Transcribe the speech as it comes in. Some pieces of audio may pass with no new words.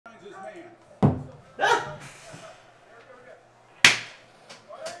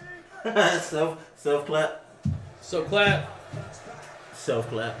Self clap. So clap. Self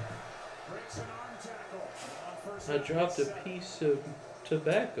clap. I dropped a piece of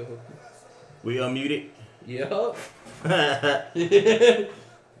tobacco. We unmuted. Yup.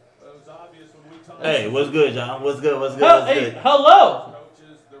 Hey, what's good, John? What's good? What's good? Oh, What's hey, good? hello,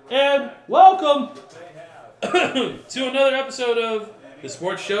 and welcome to another episode of the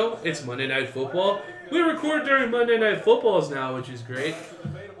sports show. It's Monday Night Football. We record during Monday Night Footballs now, which is great.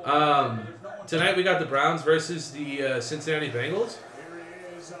 Tonight we got the Browns versus the Cincinnati Bengals.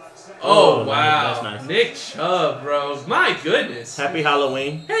 Oh, wow. That's nice. Nick Chubb, bro. My goodness. Happy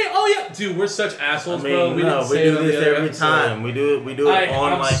Halloween. Hey, oh yeah. Dude, we're such assholes, I mean, bro. we do this every time. We do it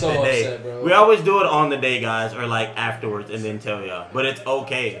on I'm like so the day. upset, bro. We always do it on the day, guys, or like afterwards and then tell y'all. But it's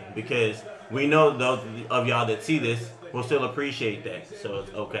okay because we know those of y'all that see this will still appreciate that. So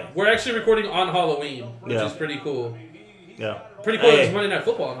it's okay. We're actually recording on Halloween, which is pretty cool. Yeah. Pretty cool. It's Monday Night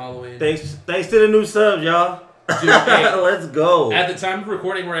Football on Halloween. Thanks to the new subs, y'all. Dude, hey, let's go. At the time of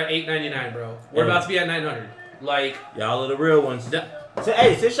recording, we're at $8.99, bro. We're about to be at $900. Like, y'all are the real ones. So,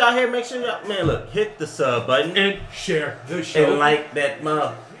 hey, since y'all here, make sure y'all, man, look, hit the sub button and share the show. And like that,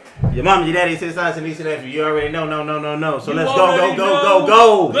 your mom, your daddy, sis, aunts, and niece and nephew. You already know, no. So let's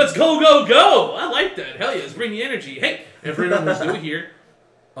go. Let's go. I like that. Hell yeah, let's bring the energy. Hey, and for anyone who's new here,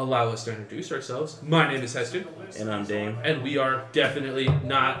 allow us to introduce ourselves. My name is Heston. And I'm Dame. And we are definitely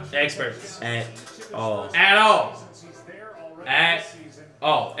not experts. At all.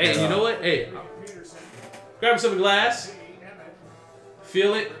 Hey, you know what? Hey, grab some glass.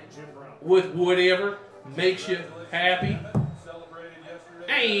 Fill it with whatever makes you happy.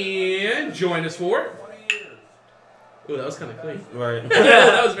 And join us for it. Ooh, that was kind of clean. Right.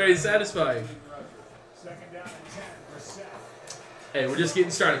 That was very satisfying. Hey, we're just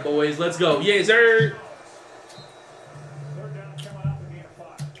getting started, boys. Let's go. Yeah, sir.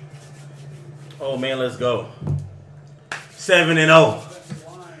 Oh, man, let's go. 7-0.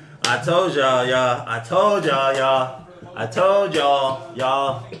 I told y'all.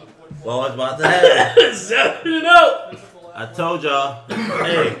 What was about to happen? 7-0. I told y'all.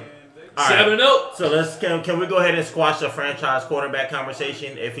 Hey. 7-0. So can we go ahead and squash the franchise quarterback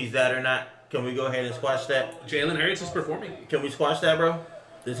conversation, if he's that or not? Can we go ahead and squash that? Jalen Hurts is performing. Can we squash that, bro?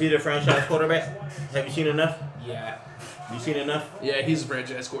 Is he the franchise quarterback? Have you seen enough? Yeah. You seen enough? Yeah, he's a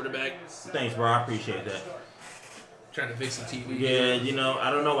franchise quarterback. Thanks, bro. I appreciate that. Trying to fix the TV. Yeah, I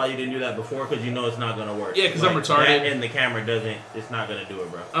don't know why you didn't do that before, because you know it's not going to work. Yeah, because I'm retarded. That and the camera it's not going to do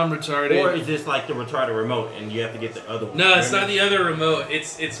it, bro. I'm retarded. Or is this like the retarded remote and you have to get the other one? No, it's not the other remote.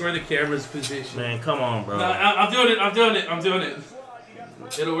 It's where the camera's positioned. Man, come on, bro. No, I'm doing it.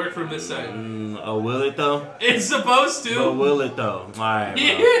 It'll work from this side. Will it though? It's supposed to. But will it though? Alright, bro.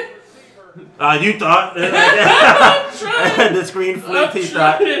 Yeah. You thought? I'm trying. The screen flipped. He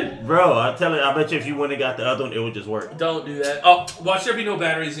thought, bro. I bet you if you wouldn't have got the other one, it would just work. Don't do that. Oh, watch there be no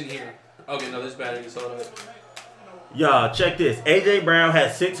batteries in here. Okay, no, there's batteries. Hold on. Y'all, check this. AJ Brown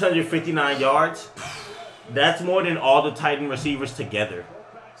has 659 yards. That's more than all the Titan receivers together.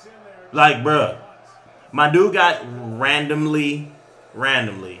 Like, bro, my dude got randomly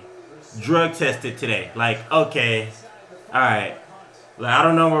drug tested today. Like, okay, all right. Like, I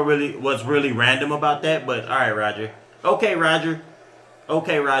don't know what's really random about that, but all right, Roger. Okay, Roger. I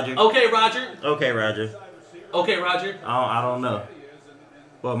don't know.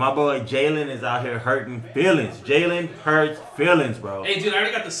 But my boy Jalen is out here hurting feelings. Jalen hurts feelings, bro. Hey, dude, I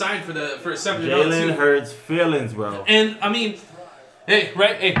already got the sign for 7-0. Jalen hurts feelings, bro. And I mean, hey,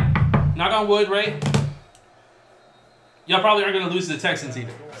 knock on wood, right? Y'all probably aren't gonna lose to the Texans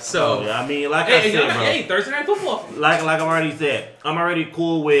either. So I mean, like I said, bro. Hey, Thursday Night Football. Like I've already said, I'm already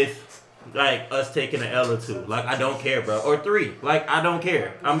cool with like us taking an L or 2. Like I don't care, bro. Or 3. Like I don't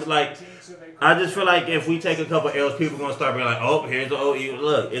care. I'm like, I just feel like if we take a couple L's, people gonna start being like, oh, here's the OE.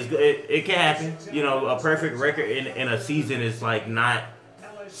 Look, it can happen. A perfect record in a season is like not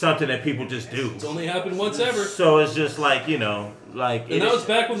something that people just do. It's only happened once ever. So it's just like, like. And that was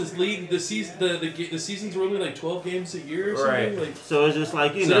back when this league, the seasons were only like 12 games a year or something. Right. So it's just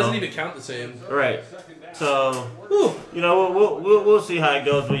like, so it doesn't even count the same. Right. So, we'll see how it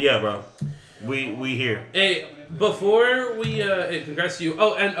goes. But yeah, bro, we here. Hey, before we, hey, congrats to you.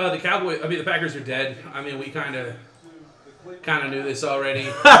 Oh, and the Packers are dead. I mean, we kind of knew this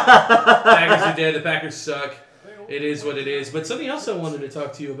already. Packers are dead. The Packers suck. It is what it is. But something else I wanted to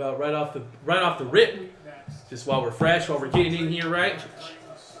talk to you about right off the rip, just while we're fresh, while we're getting in here, right?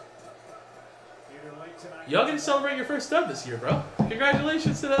 Y'all gonna celebrate your first dub this year, bro.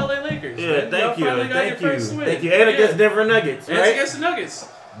 Congratulations to the LA Lakers. Yeah, man. thank you. Thank you. And against Denver Nuggets, right? And against the Nuggets.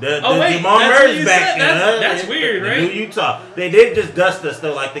 Jamal Murray's back. That's weird, right? New Utah. They did just dust us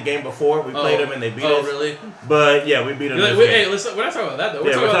though, like the game before. We played them and they beat us. Oh, really? But yeah, we beat them. Hey, listen, we're not talking about that though.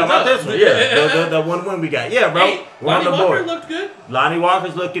 We're talking about this one. Yeah, the one win we got. Yeah, bro. Hey, we're on the board. Lonnie Walker looked good. Lonnie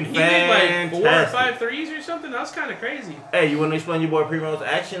Walker's looking fantastic. He made like 4 or 5 threes or something. That was kind of crazy. Hey, you want to explain your boy Primo's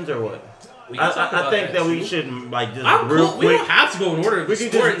actions or what? I think that we shouldn't like just real quick. We don't have to go in order of we the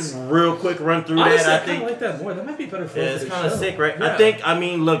can sports. just real quick run through Honestly, that. I think like that more. That might be better for it's kind of sick, right? Yeah. I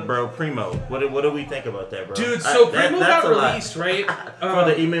mean, look, bro, Primo. What do we think about that, bro? Dude, so Primo got released, right? For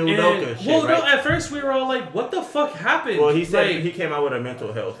the Ime Udoka shit, well, right? no, at first we were all like, "What the fuck happened?" Well, he said he came out with a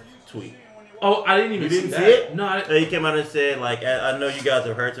mental health tweet. Oh, I didn't even see that. It? No, he came out and said, like, I know you guys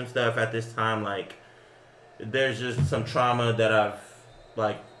have heard some stuff at this time. Like, there's just some trauma that I've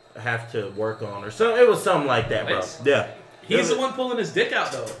like have to work on, or so. It was something like that, bro. Yeah. He's the one pulling his dick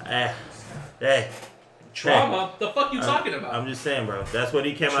out, though. Hey. Trauma? The fuck you talking about? I'm just saying, bro. That's what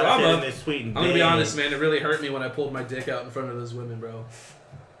he came out and said in this tweet. I'm gonna be honest, man. It really hurt me when I pulled my dick out in front of those women, bro.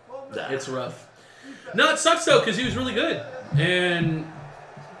 It's rough. No, it sucks though, because he was really good, and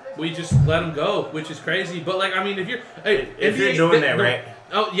we just let him go, which is crazy. But like, I mean, if you're doing that, right?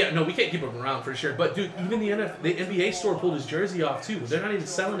 Oh yeah, no, we can't keep him around for sure. But dude, even the NBA store pulled his jersey off too. They're not even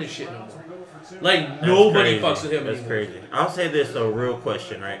selling his shit no more. Like nobody fucks with him anymore. That's crazy. I'll say this though, real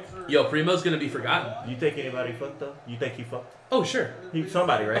question, right? Yo, Primo's gonna be forgotten. You think anybody fucked though? You think he fucked? Oh sure.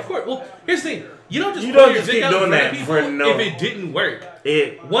 Somebody, right? Of course. Well, here's the thing. You don't just keep doing that for no. If it didn't work.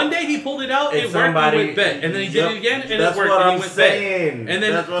 One day he pulled it out, it worked, and went bet, and then he did it again, and it worked, and he went bet. And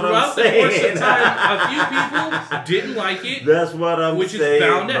then throughout the course of time, a few people didn't like it. That's what I'm saying, which is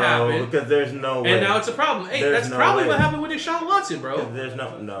bound to happen because there's no way. And now it's a problem. Hey, that's probably what happened with Deshaun Watson, bro. There's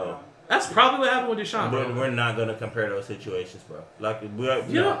no. That's probably what happened with Deshaun, bro. We're not gonna compare those situations, bro. Like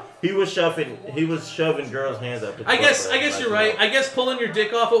he was shoving girls' hands up. I guess you're right. I guess pulling your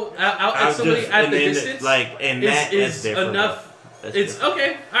dick off out at somebody at the distance, is enough. It's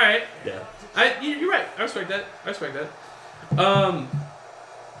okay. All right. Yeah. You're right. I respect that.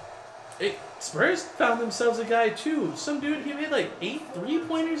 Spurs found themselves a guy too. Some dude, he made like 8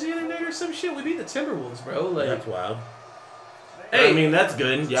 3-pointers the other night or some shit. We beat the Timberwolves, bro. Like, that's wild. Hey, I mean, that's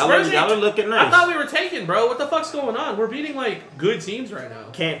good. Y'all are looking nice. I thought we were taking, bro. What the fuck's going on? We're beating like good teams right now.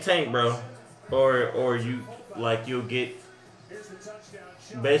 Can't tank, bro. Or you'll get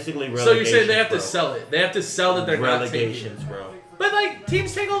basically relegation. So you're saying they have to sell it? They have to sell that they're not taking. Bro. But like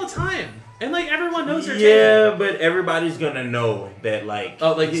teams tank all the time, and like everyone knows they're tanking. But everybody's gonna know that like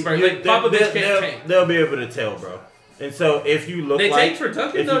Popovich can't tank. They'll be able to tell, bro. And so if you look tanked for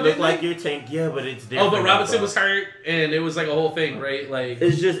Duncan, though, look like you're tanked, yeah, but it's different. Oh, but Robinson was hurt, and it was like a whole thing, right? Like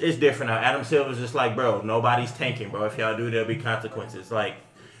it's different now. Adam Silver's just like, bro, nobody's tanking, bro. If y'all do, there'll be consequences. Like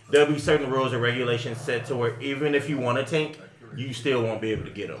there'll be certain rules and regulations set to where even if you want to tank, you still won't be able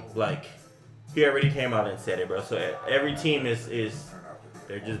to get them. Like he already came out and said it, bro. So every team is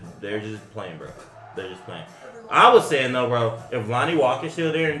they're just playing, bro. They're just playing. I was saying though, bro, if Lonnie Walker's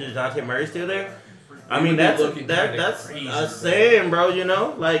still there and DeJounte Murray's still there. I mean that's saying, bro. You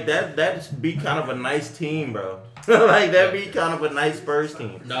know, like that'd be kind of a nice team, bro. Like that'd be kind of a nice Spurs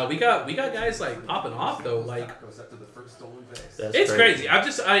team. No, we got guys like popping off though. Like it's crazy.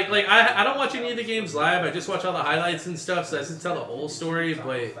 I don't watch any of the games live. I just watch all the highlights and stuff, so I can tell the whole story.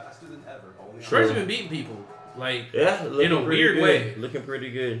 But Spurs have been beating people like in a weird way. Looking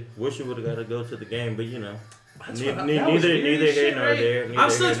pretty good. Wish we would have got to go to the game, but you know. Neither here nor there.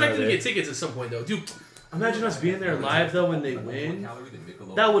 I'm still expecting to get tickets at some point, though. Dude, imagine us being there live, though, when they win.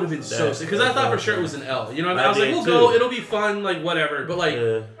 That would have been so sick. Because I thought for sure it was an L. You know what I mean? I was like, we'll go. It'll be fun, like, whatever. But, like,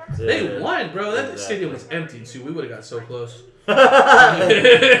 they won, bro. That stadium was empty, too. We would have got so close.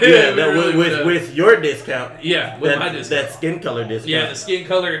 With your discount. Yeah, with my discount. That skin color discount. Yeah, the skin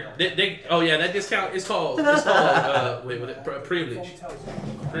color. That discount is called privilege.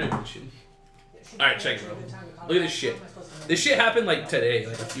 Privilege. All right, check it, bro. Look at this shit. This shit happened like today,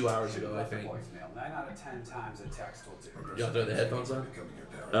 like a few hours ago, I think. 9 out of 10 times a text will do. Y'all throw the headphones on?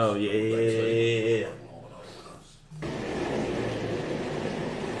 Oh, yeah.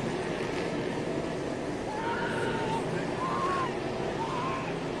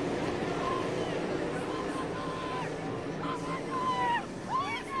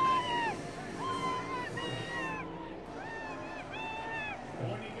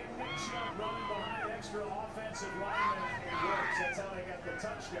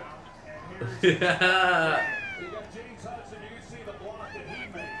 You got James Hudson, you can see the block that he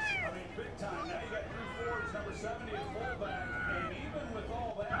makes. I mean, big time. Now you got Drew Ford's number 70 at fullback, and even with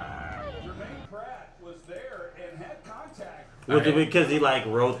all that, Jermaine Pratt was there and had contact. Was it because he like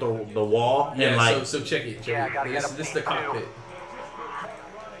wrote the wall? Yeah. And, like, so check it. This is the cockpit.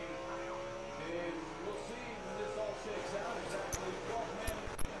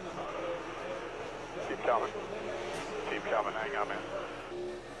 coming. Keep coming, hang on, man.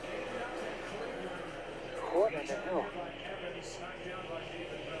 What in the hell?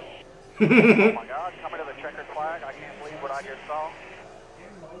 Oh my God, coming to the checkered flag. I can't believe what I just saw.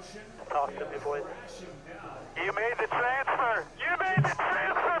 Talk to me, boys. You made the transfer. You made the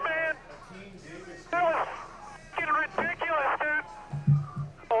transfer, man. That was fucking ridiculous, dude.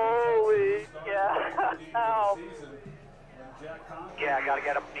 Holy, yeah. Yeah, I gotta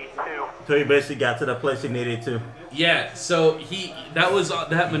get him D2. So he basically got to the place he needed to. Yeah, so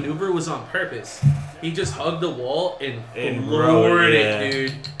that maneuver was on purpose. He just hugged the wall and floored it,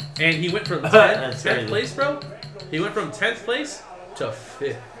 dude. And he went from 10th place, bro. He went from 10th place to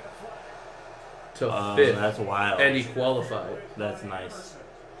 5th. To 5th. That's wild. And he qualified. That's nice.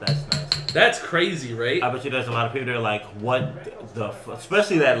 That's nice. That's crazy, right? I bet you there's a lot of people that are like, what the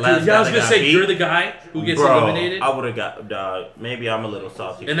especially that last Dude, guy. I was going to say, beat. you're the guy who gets eliminated. I would have got, dog. Maybe I'm a little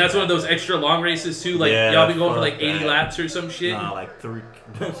salty. And that's one of those extra long races, too. Like, y'all be going for like 80 laps or some shit. Nah, like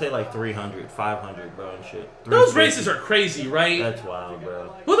say like 300, 500, bro, and shit. Those races are crazy, right? That's wild,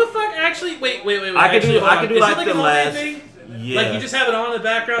 bro. Who the fuck actually? Wait. I could do Is like it the a last. thing? Yeah. Like you just have it on in the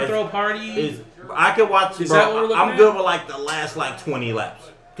background, throw a party. I could watch. Is bro, that what we're looking I'm at? good with like the last like 20 laps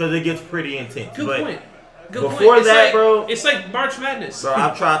because it gets pretty intense. Good but point. Before It's that, like, bro, it's like March Madness. Bro,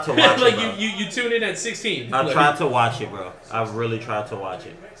 I've tried to watch like it, bro. you tune in at 16. I've tried to watch it, bro. I've really tried to watch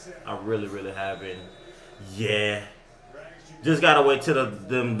it. I really have. And yeah, just gotta wait till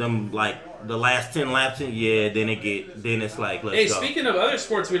them like the last 10 laps. And yeah, then it's like let's go. Speaking of other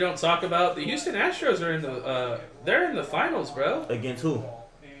sports we don't talk about, the Houston Astros are in the they're in the finals, bro. Against who?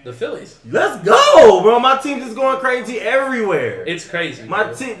 The Phillies. Let's go, bro. My team's just going crazy everywhere. It's crazy.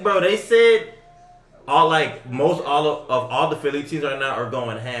 My team, bro. They said all the Philly teams right now are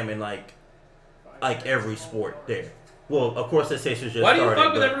going ham in like every sport there. Well, of course, the Sixers just. Why do you started,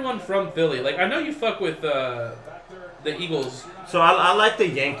 fuck with everyone from Philly? Like I know you fuck with the Eagles. So I like the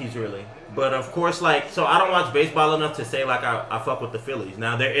Yankees really, but of course so I don't watch baseball enough to say like I fuck with the Phillies.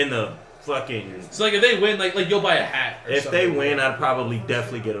 Now they're in the fucking. So like if they win, like you'll buy a hat. If they win, I'd probably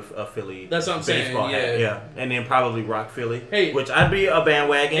definitely get a Philly. That's what I'm saying. Hat. Yeah, and then probably rock Philly. Hey, which I'd be a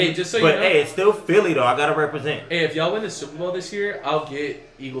bandwagon. Hey, just so you but know, hey, it's still Philly though. I gotta represent. Hey, if y'all win the Super Bowl this year, I'll get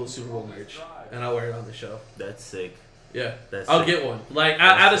Eagles Super Bowl merch and I'll wear it on the show. That's sick. Yeah, That's I'll sick. get one. Like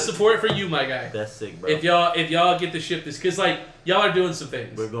out of support for you, my guy. That's sick, bro. If y'all get to ship this, cause like y'all are doing some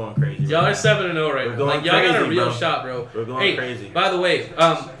things. We're going crazy. Y'all right are 7-0 right now. Like y'all crazy, got a real bro. shot, bro. We're going hey, crazy. By the way,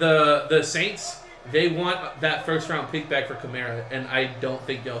 the Saints, they want that first round pick back for Kamara, and I don't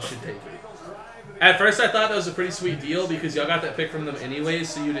think y'all should take it. At first, I thought that was a pretty sweet deal because y'all got that pick from them anyways,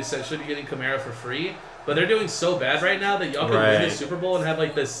 so you'd essentially be getting Kamara for free. But they're doing so bad right now that y'all can win the Super Bowl and have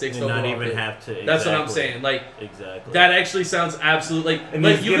like the 6th overall not even pick. have to. Exactly. That's what I'm saying. Like exactly. That actually sounds absolutely like And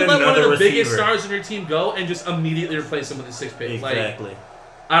you could let one of the biggest receiver. stars in your team go and just immediately replace him with a 6th pick. Exactly. Like,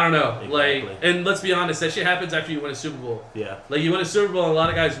 I don't know. Exactly. Like, and let's be honest, that shit happens after you win a Super Bowl. Yeah. Like you win a Super Bowl, and a lot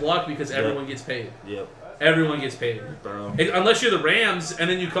of guys walk because everyone gets paid. Yep. Everyone gets paid. Bro. Unless you're the Rams, and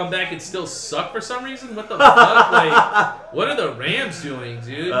then you come back and still suck for some reason. What the fuck? Like, what are the Rams doing,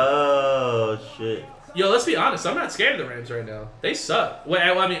 dude? Oh shit. Yo, let's be honest. I'm not scared of the Rams right now. They suck.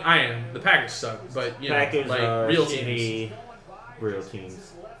 Well, I mean, I am. The Packers suck, but you know, Packers like are real shitty, teams. Real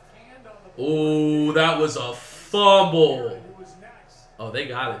teams. Oh, that was a fumble. Oh, they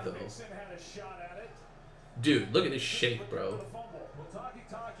got it though. Dude, look at this shake, bro.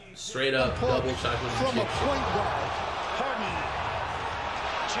 Straight up double chocolate from a chip. point guard.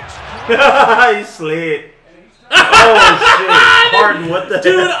 Harden. He slid. Oh shit! Harden, what the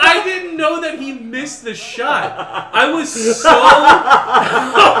Dude, heck? I didn't know that he missed the shot. I was so.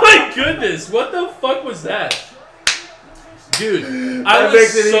 Oh my goodness! What the fuck was that? Dude, I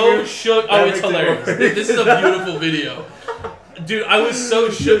was so shook. Oh, it's hilarious. This is a beautiful video. Dude, I was so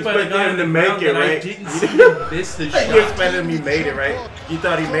shook by the guy in the ground that I didn't see him miss the shot. You expected him, he made it, right? You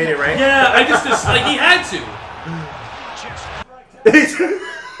thought he made it, right? Yeah, I just like he had to.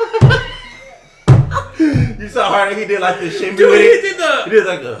 You saw Harden, he did like the shimmy Dude, with he it. did the. He did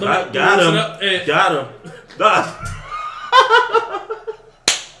like the, got him.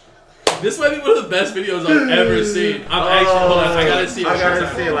 This might be one of the best videos I've ever seen. I'm actually, hold on, I gotta see it. I gotta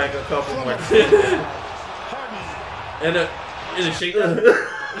see it like a couple more. And a shake.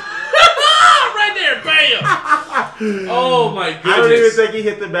 Right there, bam! Oh my goodness. I don't even think he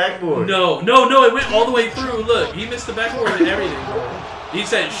hit the backboard. No, it went all the way through. Look, he missed the backboard and everything, bro. He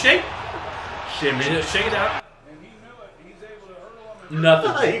said, shake. Shimmy. Shake it out.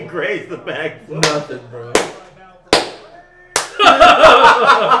 Nothing. He grazed the backboard. Nothing, bro.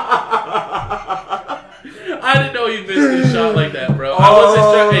 I didn't know he missed his shot like that, bro. I wasn't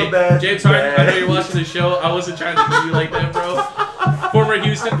sure. Hey, James Harden, I know you're watching the show.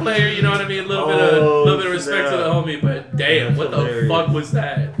 classic player. You know what I mean? A little bit of respect to the homie. But damn, what the fuck was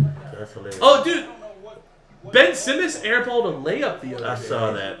that? That's hilarious. Oh, dude, Ben Simmons airballed a layup the other day.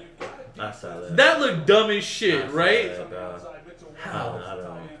 I saw that. That looked dumb as shit, right? How? I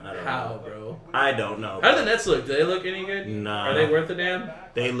don't know. Bro? I don't know. How do the Nets look? Do they look any good? Nah. Are they worth a damn?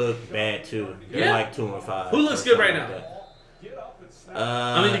 They look bad too. They're like 2-5. Who looks good right now?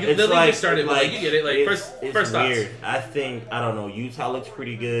 I mean, the league just started, but like, you get it. Like, first thoughts. Weird. I don't know. Utah looks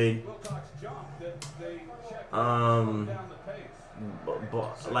pretty good.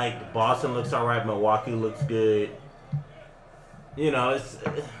 Like Boston looks alright. Milwaukee looks good. You know,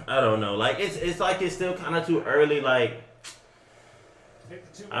 I don't know. Like it's like it's still kind of too early. Like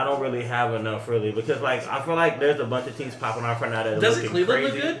I don't really have enough really because like I feel like there's a bunch of teams popping off right now that are Doesn't looking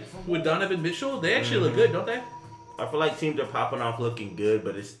Cleveland crazy. look good with Donovan Mitchell? They actually look good, don't they? I feel like teams are popping off looking good,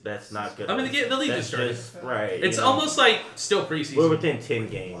 but that's not good. I mean, the league just started. Right. It's almost like still preseason. We're within 10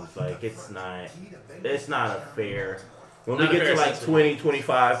 games. Like it's not a fair. When Not we a get fair to like system. 20,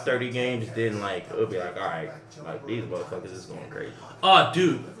 25, 30 games, then like it'll be like, all right, like these motherfuckers is going crazy. Oh,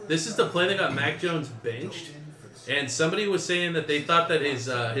 dude, this is the play that got Mac Jones benched, and somebody was saying that they thought that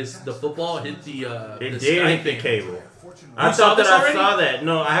the football hit the It the did sky hit the cam. cable. I saw thought that this I already? saw that.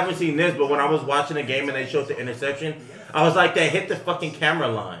 No, I haven't seen this, but when I was watching the game and they showed the interception, I was like, that hit the fucking camera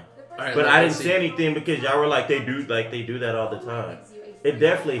line. All right, But I didn't let's say anything because y'all were like, they do that all the time. It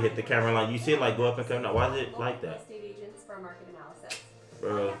definitely hit the camera line. You see it like go up and come down. Why is it like that?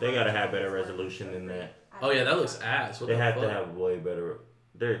 Bro, they gotta have better resolution than that. Oh yeah, that looks ass. What They the have fuck? to have way better.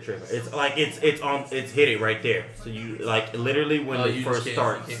 They're tripping. It's like it's hit it right there. So you like literally when Oh, it you first just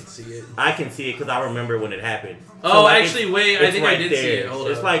starts. can't see it. I can see it because I remember when it happened. Oh, So, like, actually, wait. I it's think I right did see there. it. Hold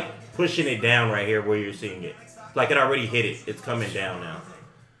It's up. like pushing it down right here where you're seeing it. Like it already hit it. It's coming down now.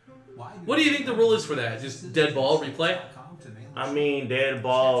 What do you think the rule is for that? Just dead ball replay? I mean, dead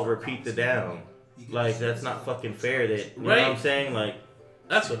ball, repeat the down. Like that's not fucking fair. That you know what I'm saying? Like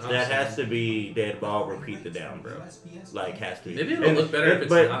That's what I'm that saying. has to be dead ball, repeat the down, bro. Like has to be. Maybe it'll look better if it's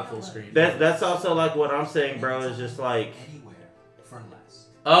but not full screen. That's also like what I'm saying, bro. Is just like.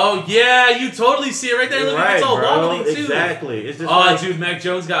 Oh yeah, you totally see it right there. Look, Right, it's all bro. wobbly too. Exactly. It's just Oh, like, dude, Mac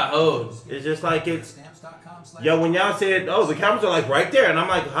Jones got hoed. it's just like it's. Yo, when y'all said, "Oh, the cameras are like right there," and I'm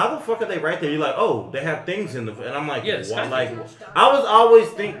like, "How the fuck are they right there?" You're like, "Oh, they have things in the," and I'm like, Yeah, it's "What?" kinda Like, I was always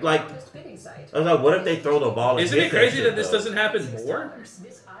think like, I was like, "What if they throw the ball?" And Isn't hit it crazy shit, that this though? doesn't happen more?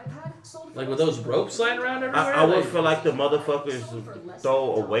 Like with those ropes lying around everywhere? I would Like- feel like the motherfuckers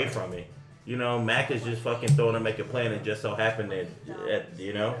throw away from it. You know, Mac is just fucking throwing to make a play, and it just so happened that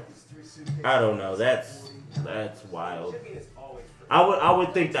you know, I don't know. That's wild. I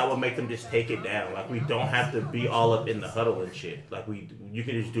would think that would make them just take it down. Like we don't have to be all up in the huddle and shit. Like you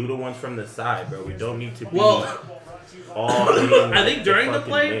can just do the ones from the side, bro. We don't need to be Well, all in. I think during the fucking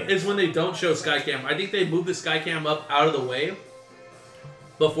play mix. is when they don't show Skycam. I think they move the Skycam up out of the way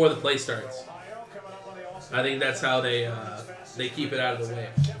before the play starts. I think that's how they keep it out of the way.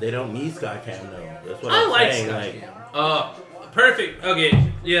 They don't need Skycam though. That's what I I'm like saying. Skycam. Perfect.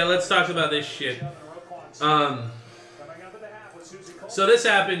 Okay, yeah, let's talk about this shit. So this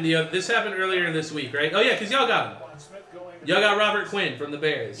happened. This happened earlier this week, right? Oh yeah, because y'all got him. Y'all got Robert Quinn from the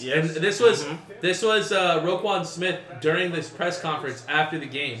Bears. Yes. And this was Roquan Smith during this press conference after the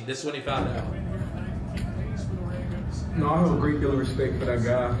game. This is when he found out. No, I have a great deal of respect for that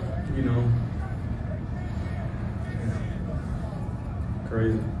guy. You know,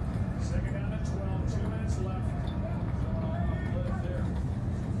 crazy.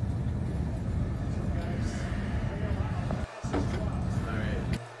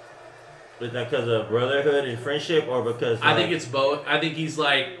 Is that because of brotherhood and friendship, or because I think it's both. I think he's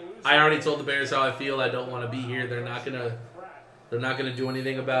like, I already told the Bears how I feel. I don't want to be here. They're not gonna do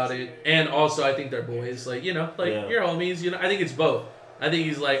anything about it. And also, I think they're boys. Like, you know, like your homies. You know, I think it's both. I think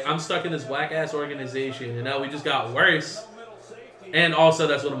he's like, I'm stuck in this whack ass organization, and now we just got worse. And also,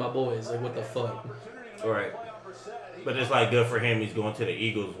 that's one of my boys. Like, what the fuck? right. But it's like good for him. He's going to the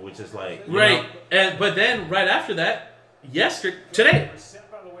Eagles, which is like you Right. know? But then right after that, today.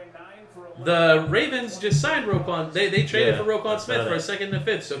 The Ravens just signed Roquan. They traded for Roquan Smith for a second and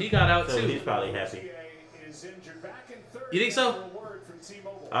fifth, so he got out So too. he's probably happy. You think so?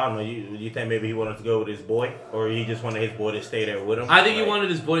 I don't know. You think maybe he wanted to go with his boy, or he just wanted his boy to stay there with him? I think he wanted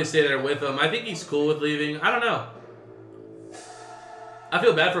his boy to stay there with him. I think he's cool with leaving. I don't know. I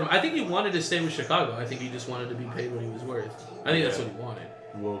feel bad for him. I think he wanted to stay with Chicago. I think he just wanted to be paid what he was worth. I think that's what he wanted.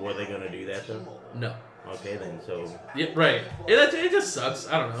 Well, were they gonna do that though? No. Okay then. So Yeah, right. It just sucks.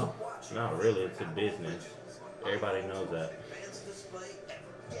 I don't know. not really. It's a business. Everybody knows that.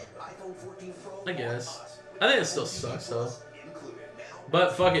 I guess. I think it still sucks though.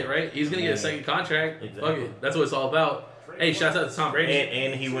 But fuck it, right? He's gonna get a second contract. Exactly. Fuck it. That's what it's all about. Hey, shouts out to Tom Brady.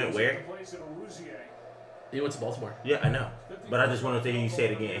 And he went where? He went to Baltimore. Yeah, I know. But I just wanted to hear you say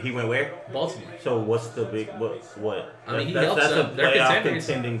it again. He went where? Baltimore. So what's the big what? I mean, he that's, helps that's them. a They're playoff contenders.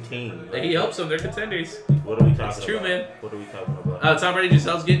 contending team. He helps them. They're contenders. What are we talking about? It's true, man. What are we talking about? Tom Brady and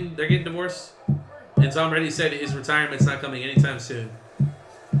Gisele's they're getting divorced. And Tom Brady said his retirement's not coming anytime soon.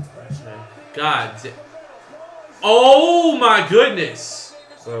 God. Oh my goodness.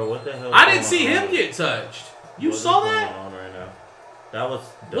 Bro, what the hell? I didn't see him get touched. You saw that? Going on right now? That was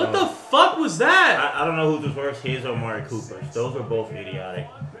dumb. What the fuck was that? I don't know who's worse, his or Amari Cooper's. Those were both idiotic.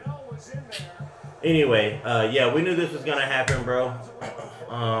 Anyway, yeah, we knew this was gonna happen, bro.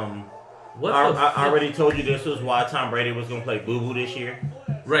 What I already told you this was why Tom Brady was gonna play Boo Boo this year.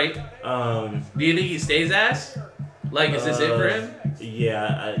 Right. Do you think he stays ass? Like, is this it for him?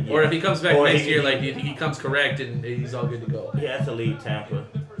 Yeah, yeah. Or if he comes back next year, like, do you think he comes correct and he's all good to go? He has to leave Tampa.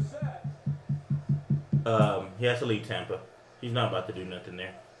 He has to leave Tampa. He's not about to do nothing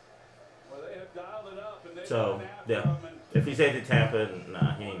there. So, yeah. If he stays at Tampa,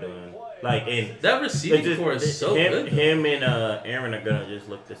 nah, he ain't doing it. Like, and that receiving core is so good. Him and Aaron are gonna just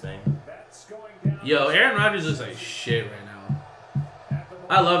look the same. Yo, Aaron Rodgers looks like shit right now.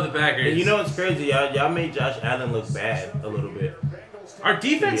 I love the Packers. And you know what's crazy? Y'all made Josh Allen look bad a little bit. Our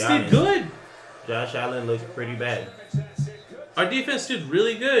defense did good. Josh Allen looked pretty bad. Our defense did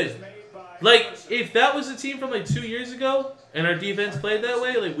really good. Like, if that was a team from like 2 years ago and our defense played that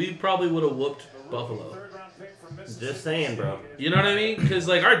way, like, we probably would have whooped Buffalo. Just saying, bro. You know what I mean? Because,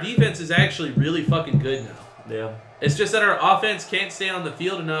 like, our defense is actually really fucking good now. Yeah. It's just that our offense can't stay on the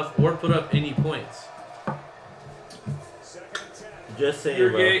field enough or put up any points. Just saying, You're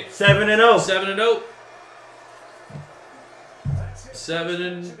bro. gay. 7-0. 7-0.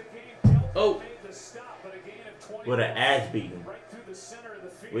 7-0. With an ass beating.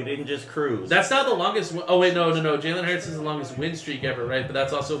 We didn't just cruise. That's not the longest. Oh wait, no. Jalen Hurts is the longest win streak ever, right? But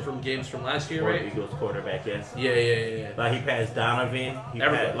that's also from games from last year, right? Eagles quarterback, yes. Yeah. Like, he passed Donovan.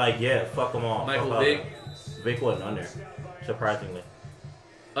 Fuck them all. Michael Vick. Vick wasn't on there, surprisingly.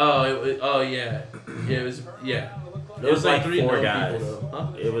 Oh yeah. It was It was like three four known guys. people,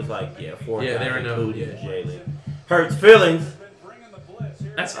 huh? It was like, four Yeah, guys, they were known, including yeah. Jalen. Hurts feelings.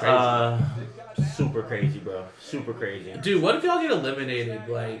 That's crazy. Super crazy, bro. Super crazy. Dude, what if y'all get eliminated,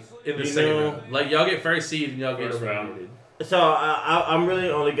 like, in the second round? Like, y'all get first seed and y'all get eliminated. So, I'm really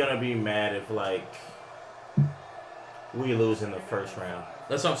only going to be mad if, like, we lose in the first round.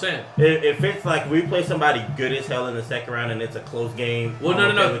 That's what I'm saying. If it's like we play somebody good as hell in the second round and it's a close game. Well,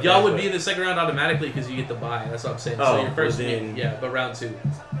 no. Y'all would be in the second round automatically because you get the bye. That's what I'm saying. So your first game, but round two.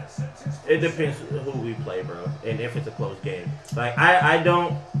 It depends who we play, bro, and if it's a close game. Like, I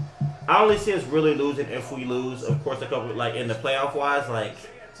only see us really losing if we lose. Of course, a couple, like, in the playoff wise, like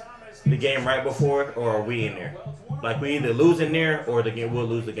the game right before, or are we in there? Like, we either lose in there or we'll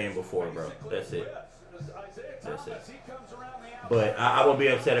lose the game before, bro. That's it. But I would be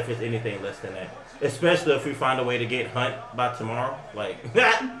upset if it's anything less than that. Especially if we find a way to get Hunt by tomorrow. Like,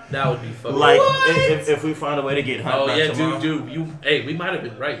 that would be fucking. Like, if we find a way to get Hunt by tomorrow. dude. Hey, we might have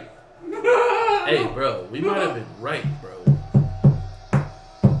been right. Hey, bro. We might have been right, bro.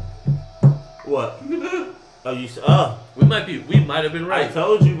 What? We might have been right. I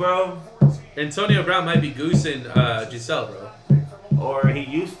told you, bro. Antonio Brown might be goosing Giselle, bro. Or he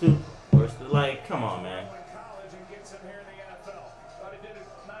used to. Or still, like, come on, man.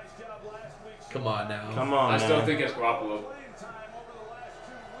 Come on now. Come on, I man. still think it's Garoppolo.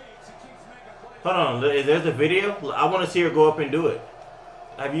 Hold on, there's a video. I want to see her go up and do it.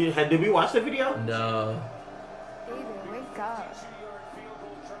 Did we watch the video? No. Baby, wake up.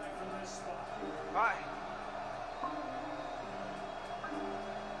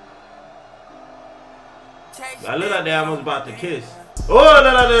 I look like they almost about to kiss. Oh,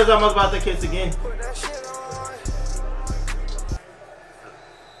 they're almost about to kiss again.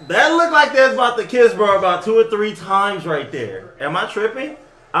 That looked like they was about to kiss, bro, about 2 or 3 times right there. Am I tripping?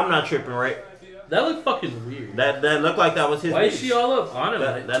 I'm not tripping, right? That looked fucking weird. That looked like that was his. Why is she all up on him?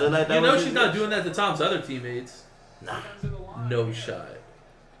 That looked like that you know was she's not doing that to Tom's other teammates. Nah. No shot.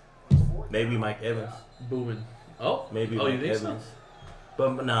 Maybe Mike Evans. Booming. Oh, Maybe you Mike think Evans. so?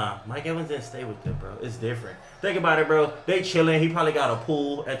 But nah, Mike Evans didn't stay with them, bro. It's different. Think about it, bro. They chilling. He probably got a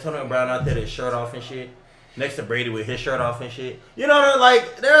pool. Antonio Brown out there, his shirt off and shit. Next to Brady with his shirt off and shit. You know,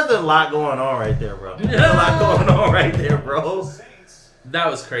 like, there's a lot going on right there, bro. There's a lot going on right there, bro.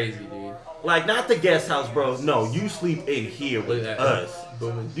 That was crazy, dude. Like, not the guest house, bro. No, you sleep in here with us.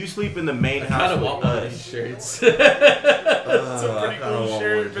 Booming. You sleep in the main house I with want one of these us. shirts. It's a pretty cool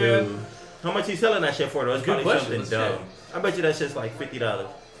shirt, man. How much he selling that shit for, though? It's Good probably question. something Let's dumb. I bet you that shit's like $50.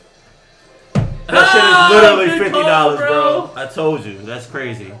 That shit is literally $50, bro. I told you. That's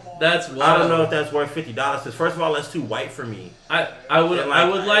crazy. That's wild. I don't know if that's worth $50. Because first of all, that's too white for me. I would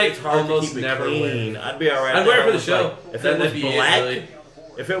like it's hard to almost keep it never clean. I'd be alright. I'd wear it for the show. Like, if it was black, really.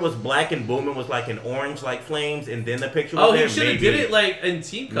 if it was black and Bowman was like an orange like flames, and then the picture was there, he should have did it like in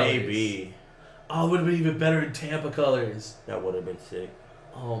team colors. Maybe. Oh, it would have been even better in Tampa colors. That would have been sick.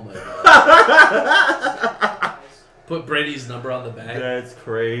 Oh my god. Put Brady's number on the back. That's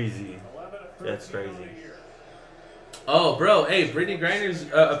crazy. That's crazy. Oh, bro. Hey, Brittany Griner's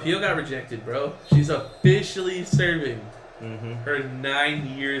appeal got rejected, bro. She's officially serving her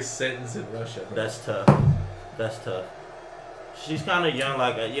 9-year sentence in Russia. Bro. That's tough. That's tough. She's kind of young.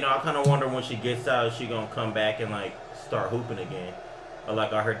 Like, you know, I kind of wonder when she gets out, is she going to come back and, like, start hooping again? Or,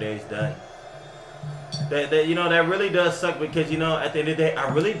 like, are her days done? That you know, that really does suck because, you know, at the end of the day,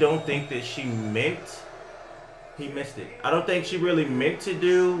 I really don't think that she meant... He missed it. I don't think she really meant to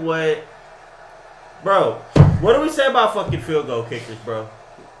do what... Bro, what do we say about fucking field goal kickers, bro?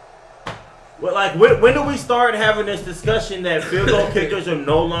 Well, like, when do we start having this discussion that field goal kickers are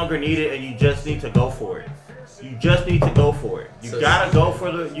no longer needed and you just need to go for it? You just need to go for it. You gotta go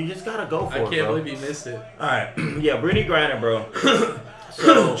for the... You just gotta go for it, I can't believe you missed it. All right. Yeah, Brittany Griner, bro.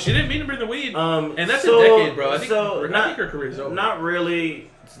 So she didn't mean to bring the weed. And that's a decade, bro. I think her career's over. Not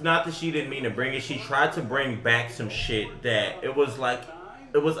really... It's not that she didn't mean to bring it. She tried to bring back some shit that it was like...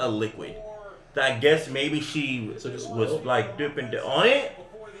 It was a liquid. That I guess maybe she was like dipping on it.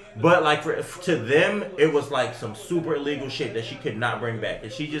 But like to them, it was like some super illegal shit that she could not bring back.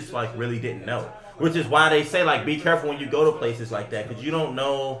 And she just like really didn't know. Which is why they say like be careful when you go to places like that. Because you don't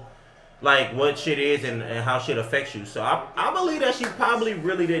know like what shit is and how shit affects you. So I believe that she probably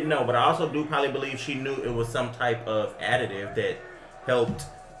really didn't know. But I also do probably believe she knew it was some type of additive that helped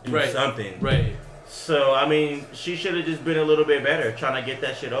do something. Right. So, I mean, she should have just been a little bit better trying to get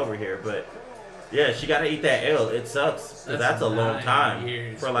that shit over here. But, yeah, she got to eat that L. It sucks. Because that's a long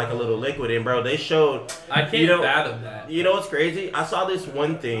time for, like, a little liquid. And, bro, they showed... I can't fathom that. You know what's crazy? I saw this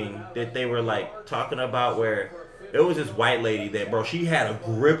one thing that they were, like, talking about where it was this white lady that, bro, she had a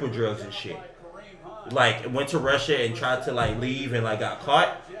grip of drugs and shit. Like, went to Russia and tried to, like, leave and, like, got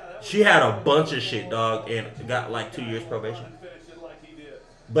caught. She had a bunch of shit, dog, and got, like, 2 years probation.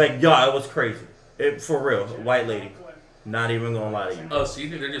 But, y'all, it was crazy. For real, white lady. Not even gonna lie to you. Oh, so you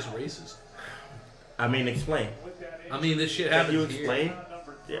think they're just racist? I mean, explain. I mean, this shit happens. Can you explain?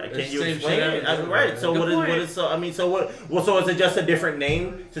 Here. Yeah, can you explain it? Right. So what is so? I mean, so what? Well, so is it just a different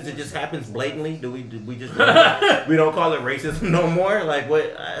name since it just happens blatantly? Do we just we don't call it racism no more? Like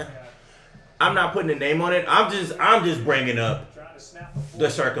what? I'm not putting a name on it. I'm just bringing up the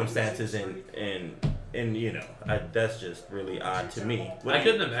circumstances and you know, that's just really odd to me. I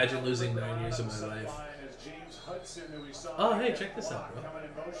couldn't imagine losing 9 years of my life. Oh, hey, check this out, bro.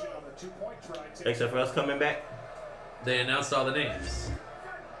 Except for us coming back. They announced all the names.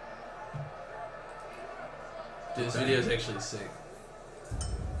 Dude, this video is actually sick.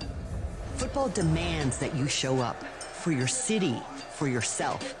 Football demands that you show up for your city, for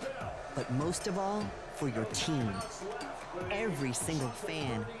yourself, but most of all, for your team. Every single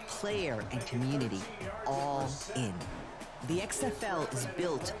fan, player, and community, all in. The XFL is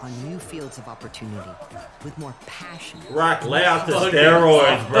built on new fields of opportunity, with more passion. Rock, lay off the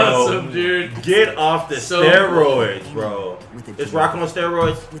steroids, bro. Awesome, dude. Get off the steroids, bro. Is Rock on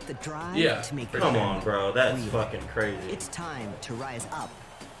steroids? With the drive to make Come on, bro. That's fucking crazy. It's time to rise up.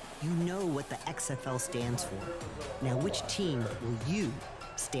 You know what the XFL stands for. Now, which team will you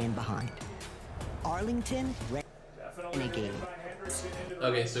stand behind? Arlington Renegades.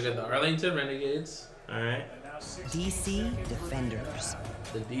 Okay, so we got the Arlington Renegades. Alright. DC Defenders.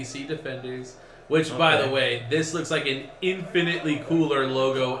 The DC Defenders. Which, by the way, this looks like an infinitely cooler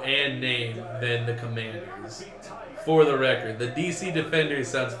logo and name than the Commanders. For the record, the DC Defenders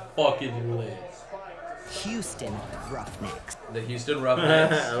sounds fucking lit. Houston Roughnecks. The Houston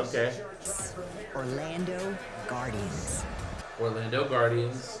Roughnecks. Okay. Orlando Guardians. Orlando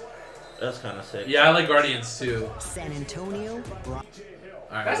Guardians. That's kind of sick. Yeah, I like Guardians too. San Antonio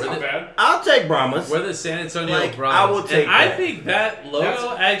Alright, That's not bad. I'll take Brahmas. We're the San Antonio Like, Brahmas. I will take I that. think that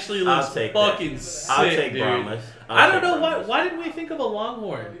logo actually looks fucking sick, I'll take dude. Brahmas. I don't know why didn't we think of a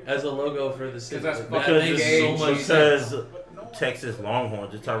longhorn as a logo for the city? That's That fucking makes so much sense. Because Texas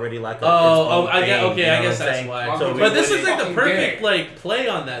Longhorns, it's already like a I guess you know that's saying? why. So But this is like the fucking perfect gay. like play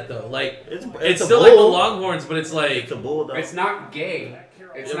on that though. Like it's a still like the bull. Longhorns, but it's like It's a bull, though. It's not gay.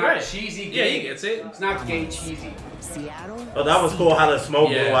 It's You're not right. cheesy Yeah, gay. he gets it. It's not gay cheesy. Seattle. Oh, that was cool how the smoke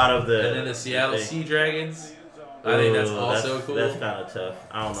blew out of the... And then the Seattle thing. Sea Dragons. I think that's Ooh, also cool. That's kind of tough.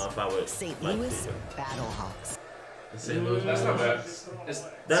 I don't know if I would St. like Louis to. Battlehawks. St. Louis. That's not bad. It's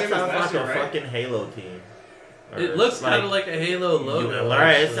That same as sounds last like year, a right? fucking Halo team. Or It looks kind of like a Halo logo.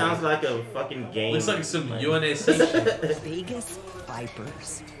 Alright, it actually. sounds like a fucking game. Looks like some UNAC shit. Vegas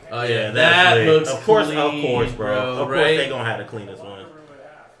Vipers. Oh yeah, that's that lit. looks of course, clean, bro. Of course, right? they gonna have the cleanest one.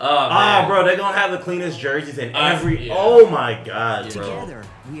 Oh, man. Bro, they're gonna have the cleanest jerseys in every. Yeah. Oh my god, bro. Together,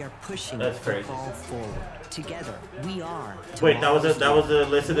 we are pushing That's crazy. football forward. Together, we are. Wait, that was the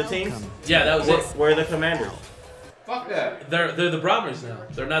list of the teams. Yeah, that was it. Where are the Commanders? Fuck that. They're the Brahmers now.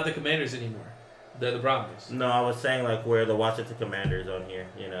 They're not the Commanders anymore. They're the Brahmers. No, I was saying like where the Washington Commanders on here,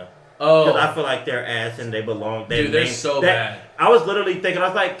 you know. Oh, Because I feel like they're ass and they belong. dude, they're so bad. I was literally thinking, I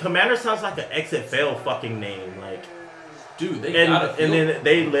was like, Commander sounds like an XFL fucking name, like. Dude, they got a And field. then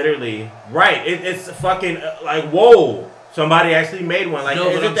they literally it's fucking like whoa. Somebody actually made one. Like, no,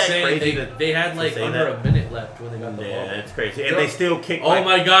 but isn't I'm that saying crazy? they had like say under that? a minute left when they got the Yeah, ball. it's crazy. And they still kick. Oh like,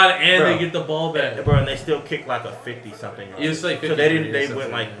 my god, and bro, they get the ball back. bro, and they still kick like a 50-something. It was like so they 53 didn't. or They something,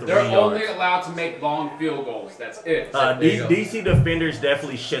 went like yeah. 3 They're yards. only allowed to make long field goals. That's it. there you go. DC Defenders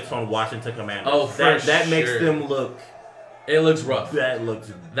definitely shits on Washington Commanders. Oh, for that makes sure. them look. It looks rough. That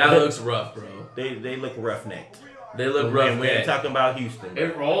looks rough, bro. They look roughnecked. They look And rough. we ain't talking about Houston.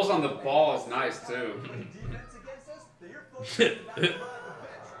 It rolls on the ball is nice too.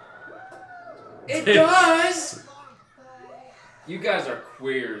 It does. You guys are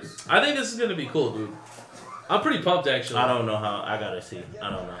queers. I think this is gonna be cool, dude. I'm pretty pumped actually. I don't know how. I gotta see. I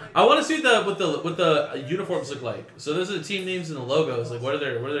don't know. I want to see what the uniforms look like. So those are the team names and the logos. Like what are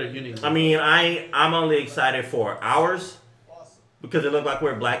their unis? I mean, I'm only excited for ours because it look like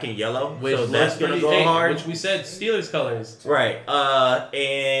we're black and yellow. Which so that's gonna go hard. Which we said Steelers colors. Right.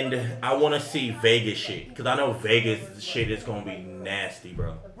 And I want to see Vegas shit because I know Vegas shit is gonna be nasty,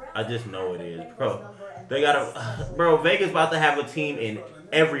 bro. I just know it is, bro. They gotta, bro. Vegas about to have a team in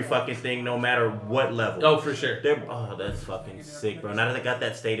every fucking thing, no matter what level. Oh, for sure. That's fucking sick, bro. Now that they got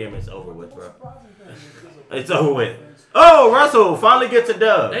that stadium, it's over with, bro. It's over with. Oh, Russell finally gets a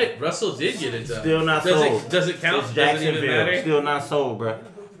dub. Hey, Russell did get it done. Still not sold. Does it count? It's Does it even Jacksonville. matter? Still not sold, bro.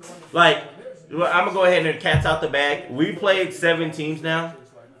 Like, I'm gonna go ahead and cat's out the bag. We played 7 teams now.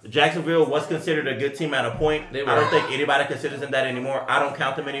 Jacksonville was considered a good team at a point. I don't think anybody considers them that anymore. I don't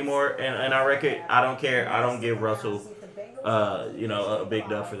count them anymore in our record. I don't care. I don't give Russell, a big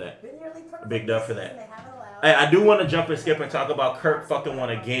dub for that. A big dub for that. Hey, I do want to jump and skip and talk about Kirk fucking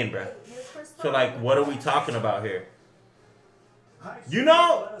one again, bro. So, like, what are we talking about here? You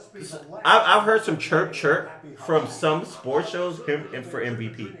know, I've heard some chirp from some sports shows him for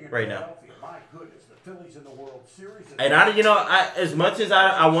MVP right now. And as much as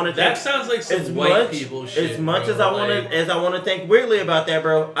I want to, That sounds like some white people shit. As much bro. as I want to think weirdly about that,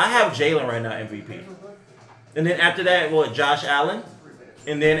 bro. I have Jalen right now MVP, and then after that, Josh Allen,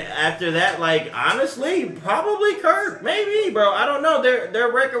 and then after that, like honestly, probably Kirk, maybe, bro. I don't know.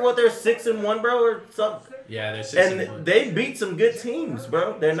 Their record, they're 6-1, bro, or something. Yeah, they're 6-1. And they beat some good teams,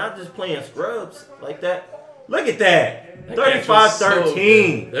 bro. They're not just playing scrubs like that. Look at that.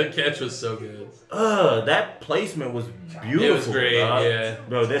 35-13. That catch was so good. That placement was beautiful. It was great, yeah.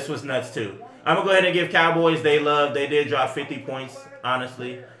 Bro, this was nuts too. I'm going to go ahead and give Cowboys, they did drop 50 points,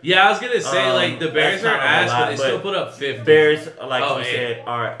 honestly. Yeah, I was going to say, the Bears are ass, but they still put up 50. Bears, like you said,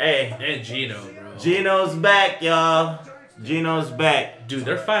 are A. And Geno, bro. Geno's back, y'all. Geno's back. Dude,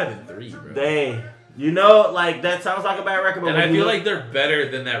 they're 5-3, bro. That sounds like a bad record. But And I feel like they're better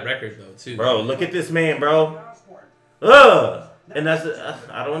than that record, though, too. Bro, look at this man, bro. And that's,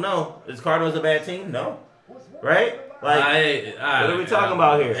 I don't know. Is Cardinals a bad team? No. Right? Like, what are we talking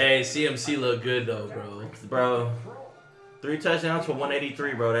about here? Hey, CMC look good, though, bro. Bro, 3 touchdowns for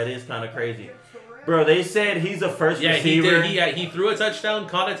 183, bro. That is kind of crazy. Bro, they said he's the first receiver. He threw a touchdown,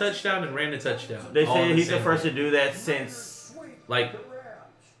 caught a touchdown, and ran a touchdown. They said he's the first to do that since... Like,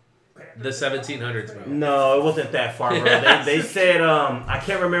 the 1700s, bro. No, it wasn't that far, bro. They said, I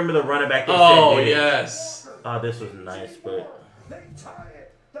can't remember the running back. Oh, yes. Oh, this was nice, but...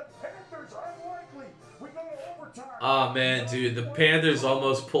 Oh, man, dude. The Panthers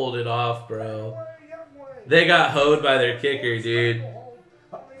almost pulled it off, bro. They got hoed by their kicker, dude.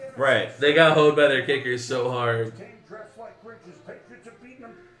 Right. They got hoed by their kicker so hard.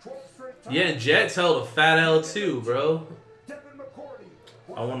 Yeah, and Jets held a fat L too, bro.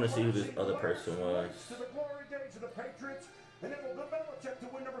 I want to see who this other person was.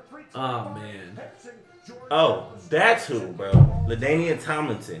 Oh, man. Oh, that's who, bro. LaDainian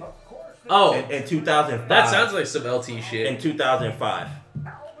Tomlinson. Oh. In 2005. That sounds like some LT shit. In 2005.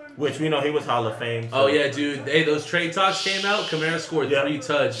 Which we know he was Hall of Fame. So. Oh, yeah, dude. Hey, those trade talks came out. Kamara scored 3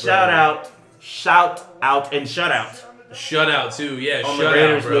 touchdowns. Shout out, and shutout. Shutout too, yeah. On the Shutout,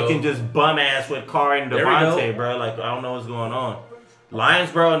 Raiders bro. looking just bum ass with Carr and There we Devontae, go. bro. Like I don't know what's going on.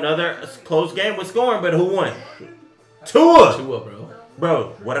 Lions, bro. Another close game with scoring, but who won? Tua. Tua, bro. Bro,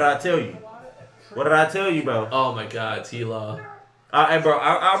 what did I tell you? What did I tell you, bro? Oh my God, T-Law. Bro,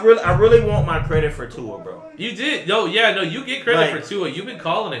 I really want my credit for Tua, bro. You did. No, yeah, no, you get credit Like- for Tua. You've been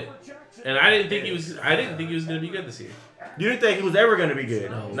calling it. And I didn't think he was gonna be good this year. You didn't think he was ever gonna be good?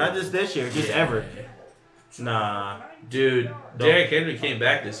 No. Not just this year, just ever. Nah. Dude, Derrick Henry came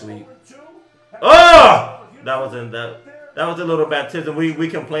back this week. Oh! That was a little baptism. We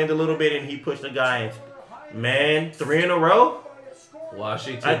complained a little bit and he pushed the guy in. Man, 3 in a row?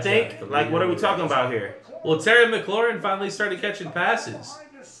 Washington. I think. Like, what are we talking about here? Well, Terry McLaurin finally started catching passes.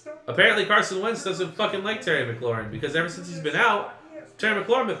 Apparently, Carson Wentz doesn't fucking like Terry McLaurin because ever since he's been out, Terry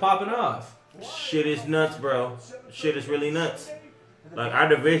McLaurin been popping off. Shit is nuts, bro. Shit is really nuts. Like, our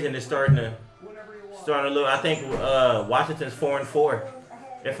division is starting to look. I think Washington's 4-4,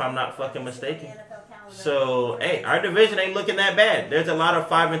 if I'm not fucking mistaken. So, hey, our division ain't looking that bad. There's a lot of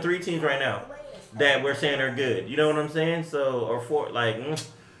 5-3 teams right now that we're saying are good. You know what I'm saying? So, or 4, like,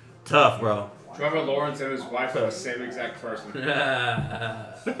 tough, bro. Trevor Lawrence and his wife are the same exact person.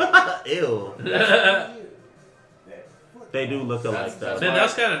 Ew. They do look alike, though. Man, that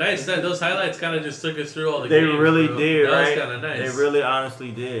was kind of nice. Those highlights kind of just took us through all the They games, really bro. did, that right? That was kind of nice. They really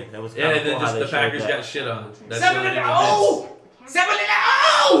honestly did. That was kind Yeah, of and then cool how just they the showed Packers that. got shit on. That's the only thing we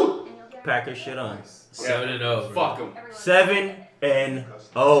 7-0! 7-0! Packers shit on. missed. 7-0. Fuck them.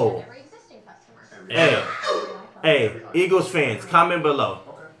 7-0. Hey, Eagles fans, comment below.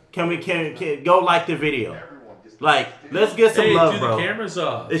 Can go like the video? Like, let's get some love, bro. The camera's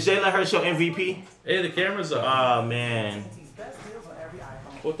off. Is Jalen Hurts your MVP? Hey, the camera's off. Oh man,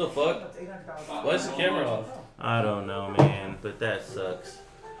 What the fuck? Why is the camera off? I don't know, man, but that sucks.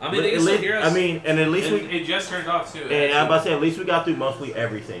 I mean, But they at can still least- hear us. I mean, and at least it just turned off too. and I'm about to say, at least we got through mostly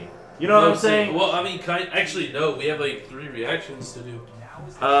everything. You know what I'm saying? Well, I mean, actually, no. We have like 3 reactions to do.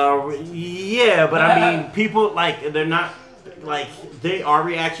 Yeah, but I mean, people like they're not like they are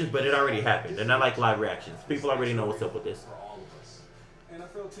reactions, but it already happened. They're not like live reactions. People already know what's up with this.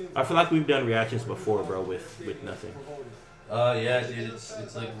 I feel like we've done reactions before, bro, with nothing. Yeah, dude,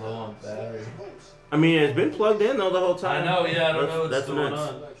 it's like low on battery. I mean, it's been plugged in though the whole time. I know, yeah, I don't know what's That's going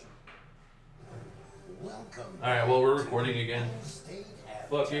nuts. on. Alright, well, we're recording again.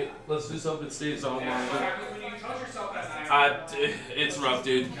 Fuck it, let's do something stays on. It's rough,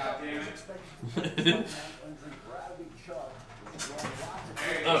 dude.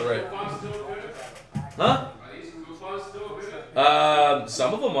 Alright. Huh?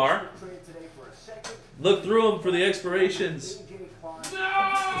 Some of them are. Look through them for the expirations.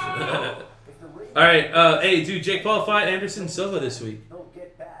 Alright, hey, dude, Jake Paul fought Anderson Silva this week.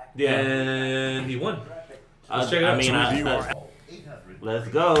 Yeah, And he won. Let's check it I out. mean, let's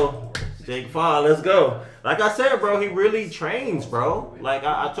go, Jake Paul. Let's go. Like I said, bro, he really trains, bro. Like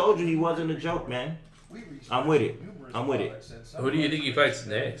I told you, he wasn't a joke, man. I'm with it. I'm with it. Who do you think he fights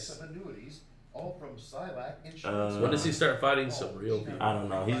next? When does he start fighting some real people? I don't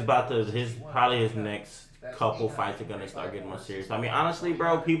know. He's about to. Probably his next couple fights are gonna start getting more serious. I mean, honestly,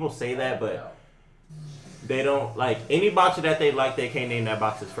 bro, people say that, but they don't like any boxer that they like. They can't name that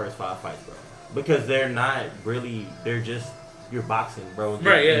boxer's first 5 fights, bro, because they're not really. They're just you're boxing, bro.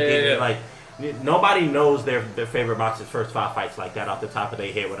 Right? Yeah. Like nobody knows their favorite boxer's first 5 fights like that off the top of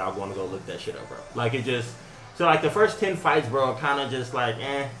their head without going to go look that shit up, bro. Like it just. So like the first 10 fights, bro, kind of just like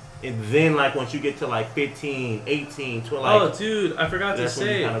And then, like, once you get to, like, 15, 18, 12, like... Oh, dude, I forgot to that's when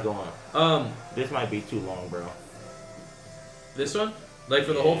you say. kind of go on. This This might be too long, bro. This one? Like,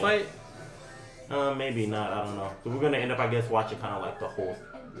 for the whole fight? Maybe not. I don't know. So we're going to end up, I guess, watching kind of, like, the whole,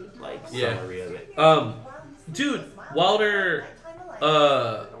 like, summary of it. Dude, Wilder,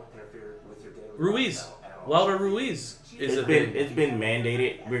 Ruiz. Wilder Ruiz is a thing. It's been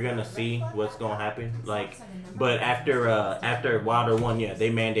mandated. We're going to see what's going to happen. Like... But after Wilder won, yeah, they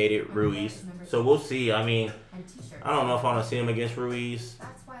mandated Ruiz. So we'll see. I mean, I don't know if I want to see him against Ruiz.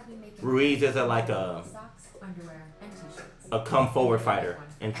 Ruiz is a come forward fighter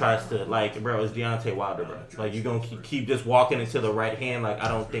and tries to like, bro, it's Deontay Wilder, bro. Like you're gonna keep just walking into the right hand. Like I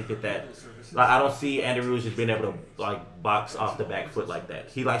don't think that like I don't see Andy Ruiz just being able to like box off the back foot like that.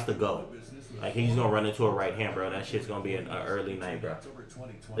 He likes to go. Like he's gonna run into a right hand, bro. That shit's gonna be an early night, bro.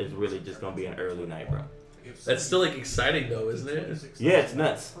 It's really just gonna be an early night, bro. That's still like exciting though, isn't it? Yeah, it's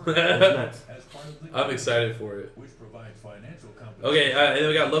nuts. It's nuts. I'm excited for it. Okay, and then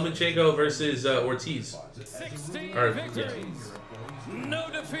we got Lomachenko versus Ortiz. 16 Or, victories, no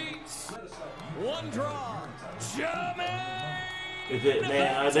defeats, 1 draw. Is it,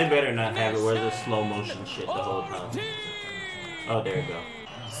 man? They better not have it where there's slow motion shit the whole time. Oh, there you go.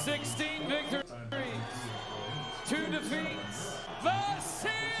 16 victories, 2 defeats.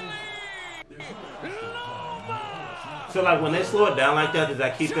 So like when they slow it down like that, does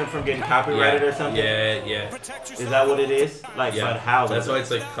that keep them from getting copyrighted or something? Yeah. Is that what it is? Like, but how? That's why it's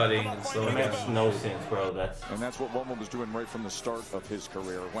like cutting and It slowing makes down. no sense, bro. And that's what Loma was doing right from the start of his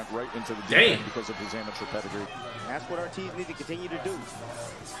career. Went right into the Damn. DNE because of his amateur pedigree. That's what Ortiz needs to continue to do.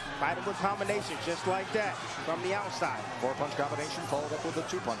 Fight him with combinations just like that from the outside. 4-punch combination followed up with a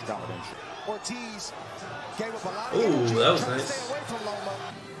 2-punch combination. Ortiz gave up a lot of Ooh, energy that was trying to nice. stay away from Loma.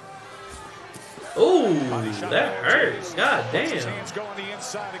 Ooh, that hurts. God His damn. hands go on the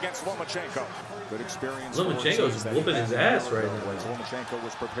inside against Lomachenko. Good experience. Lomachenko's whooping his ass right now. Lomachenko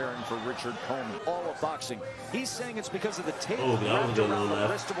was preparing for Richard Coleman. All of boxing. He's saying it's because of the tape Oh, that was a good little around the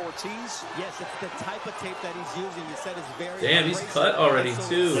left. wrist of Ortiz. Yes, it's the type of tape that he's using. He said it's very. Damn, he's cut already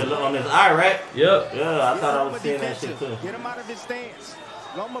too. On his eye, right? Yep. Yeah, I thought I Loma was seeing that defensive. shit too. Get him out of his stance.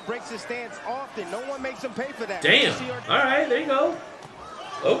 Loma breaks his stance often. No one makes him pay for that. Damn. All right, there you go.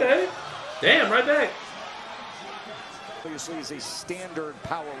 Okay. Damn, right back. Obviously, is a standard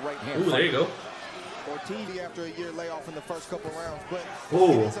power right hand. Ooh, there you go. Ortiz after a year layoff in the first couple rounds, but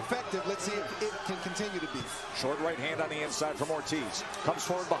Ooh. it's effective. Let's see if it can continue to be. Short right hand on the inside from Ortiz. Comes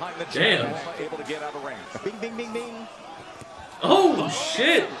forward behind the Damn. jab. Loma able to get out of range. Bing, bing, bing, bing. Oh,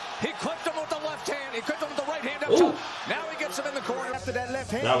 shit. He clipped him with the left hand. He clipped him with the right hand up Ooh. top. Now he gets him in the corner. After that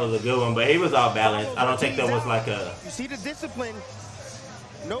left hand. That was a good one, but he was all balanced. I don't think that was like a. You see the discipline.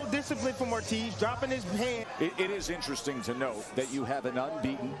 No discipline from Ortiz, dropping his hand. It is interesting to note that you have an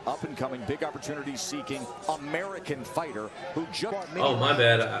unbeaten, up-and-coming, big opportunity-seeking American fighter who just... Oh, my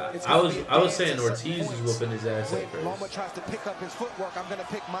bad. I was saying Ortiz is whooping his ass at When Loma first. tries to pick up his footwork, I'm going to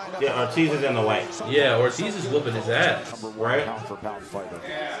pick mine up. Yeah, Ortiz is in the white. Yeah, Ortiz is whooping his ass. Number 1 Right. pound-for-pound fighter.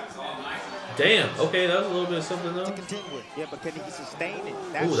 Damn. Okay, that was a little bit of something though. Yeah, but can he sustain it?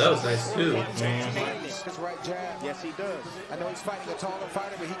 Ooh, that was nice too. His right jab. Yes, he does. I know he's fighting a taller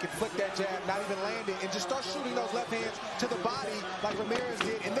fighter, but he can flick that jab, not even land it, and just start shooting those left hands to the body like Ramirez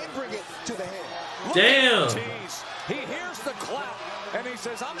did, and then bring it to the head. Damn. He hears the clap, and he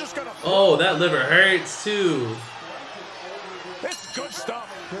says, I'm just going to... Oh, that liver hurts too. It's good stuff.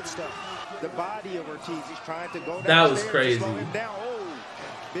 Good stuff. The body of Ortiz, he's trying to go down. That was crazy. Slow him down. Oh,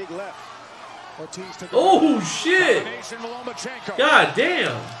 big left. Ortiz took Oh, shit. God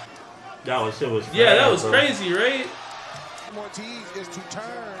damn. Shit was Yeah, that bad, was bro. crazy, right? Ortiz is to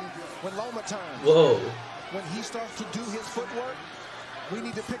turn when Loma turns. Whoa. When he starts to do his footwork, we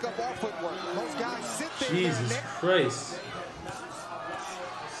need to pick up our footwork. Those guys sit there. Jesus Christ.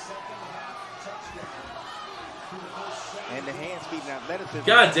 And the hand speed and athleticism.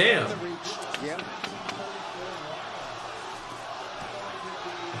 God damn. Yep.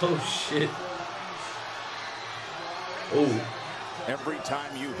 Oh, shit. Oh. Every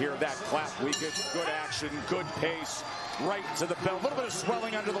time you hear that clap, we get good action, good pace, right to the belt. A little bit of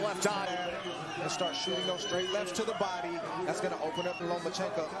swelling under the left eye. And start shooting those straight lefts to the body. That's going to open up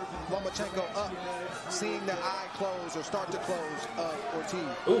Lomachenko. Lomachenko up, seeing the eye close or start to close of Ortiz.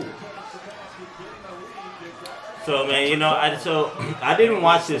 Ooh. So man, you know, I didn't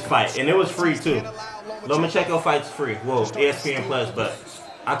watch this fight, and it was free too. Lomachenko fights free. Whoa, ESPN Plus, but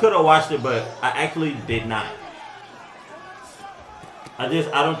I could have watched it, but I actually did not. I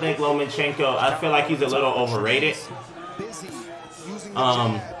don't think Lomachenko. I feel like he's a little overrated.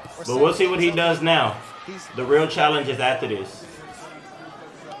 But we'll see what he does now. The real challenge is after this.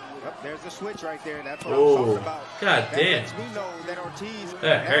 There's the switch right there. That's what Oh. I'm talking about. God That damn. lets me know that Ortiz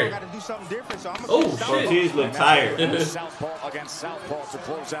That hurt. got to do something different. So I'm Oh, shit. Ortiz looked tired. Southpaw against southpaw to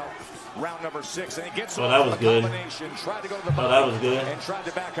close out round number 6, and he gets Oh, that was the good. combination, tried to go to the Oh, that was good. and tried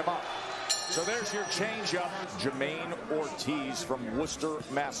to back him up. So there's your changeup. Jermaine Ortiz from Worcester,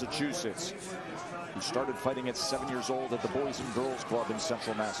 Massachusetts, who started fighting at 7 years old at the Boys and Girls Club in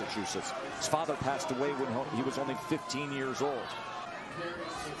central Massachusetts. His father passed away when he was only 15 years old.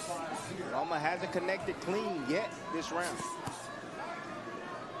 Loma hasn't connected clean yet this round.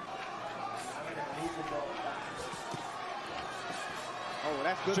 Oh,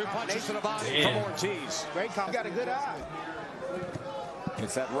 that's good. 2 punches to the body Damn. from Ortiz. Great comp. Got a good eye.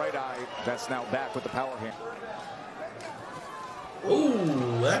 It's that right eye that's now back with the power hand. Ooh,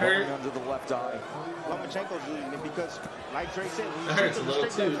 that hurt. Under the left eye. Lomachenko's losing it because, like Dre said, That hurts a little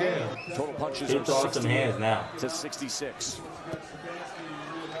too, damn. Total punches He are throwing some hands now. to 66.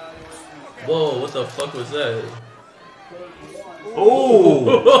 Whoa, what the fuck was that? Ooh.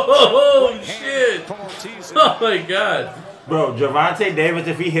 Oh, shit. From Ortiz. Oh, my God. Bro, Javante Davis,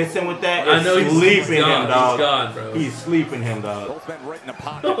 if he hits him with that, I know he's sleeping him, dog. He's gone, bro. He's sleeping him, dog. Both men right in the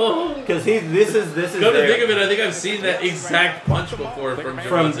pocket. Because this is. Come to think of it, I think I've seen that exact punch before from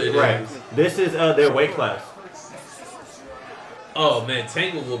Javante Davis. Right. This is their weight class. Oh man,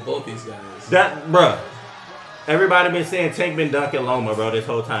 Tank will whoop both these guys. That, bro. Everybody been saying Tank been dunking Loma, bro, this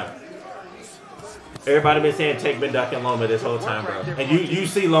whole time. Everybody been saying Tank been dunking Loma this whole time, bro. And you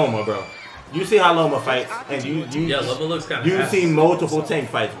see Loma, bro. You see how Loma fights, and yeah, Loma looks kind of. You've seen multiple Tank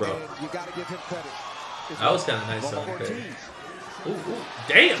fights, bro. That was kind of nice, though. Ooh,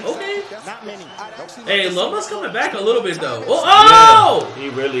 damn. Okay. Not many. Hey, Loma's coming back a little bit though. Oh! Yeah, he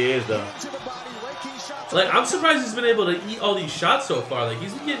really is though. Like, I'm surprised he's been able to eat all these shots so far. Like,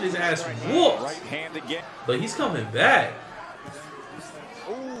 he's been getting his ass whooped. Right hand again. But he's coming back.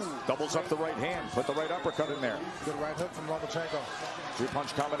 Doubles up the right hand. Put the right uppercut in there. Good right hook from Lomachenko.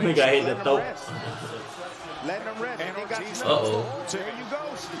 Two-punch combination. He got hit in the throat. Letting him rest. And he got uh-oh. There you go.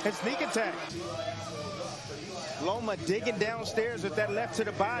 And sneak attack. Loma digging downstairs with that left to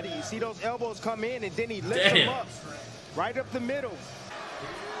the body. You see those elbows come in, and then he lifts him up. Right up the middle.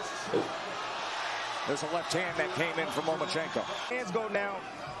 There's a left hand that came in from Lomachenko. Hands go now.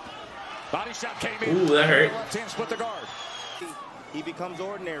 Body shot came in. Ooh, that hurt. Left hand split the guard. He becomes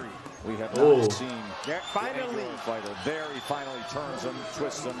ordinary. We have not seen finally fighter. There he finally turns him,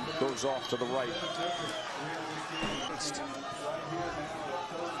 twists him, goes off to the right.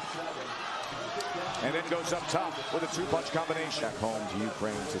 And then goes up top with a two-punch combination. Back home to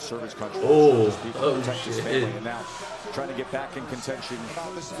Ukraine to serve his country. Protect his family, and now trying to get back in contention.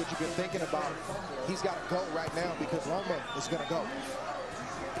 This is what you've been thinking about. He's got to go right now because Loma is going to go.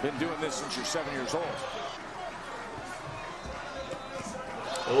 Been doing this since you're 7 years old.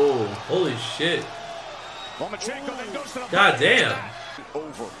 Oh, holy shit. Lomachenko then goes to the God damn.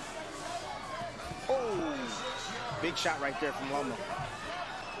 Over. Oh, big shot right there from Loma.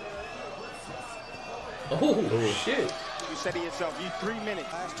 Oh, shit. You said to yourself, you 3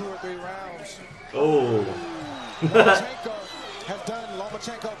 minutes. Last 2 or 3 rounds. Oh. Lomachenko has done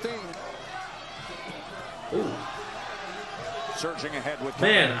Lomachenko thing. Ooh. Surging ahead with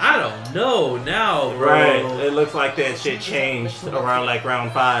Man, I don't know now, bro. Right. It looks like that shit changed around like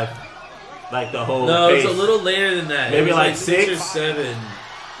round 5. Like the whole No, pace. it's a little later than that. Maybe it was like 6 or 6? 7.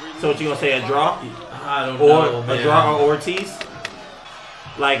 So what you gonna say, a draw? I don't know, man. A draw or Ortiz?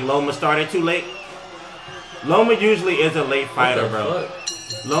 Like Loma started too late? Loma usually is a late fighter, bro.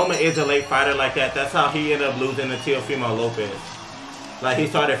 Loma is a late fighter like that. That's how he ended up losing to Teofimo Lopez. Like he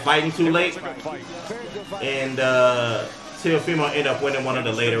started fighting too late, and Teofimo ended up winning one of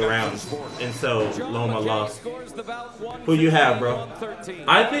the later rounds, and so Loma lost. Who you have, bro?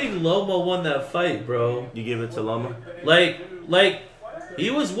 I think Loma won that fight, bro. You give it to Loma? Like he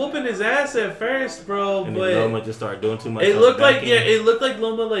was whooping his ass at first, bro, and but then Loma just started doing too much. It looked like it looked like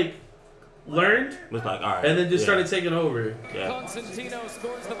Loma like learned. Was like, all right, and then just started taking over. Yeah. Constantino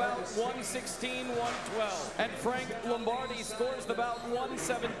scores the bout 116-112, and Frank Lombardi scores the bout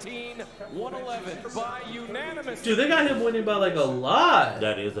 117-111 by unanimous. Dude, they got him winning by like a lot.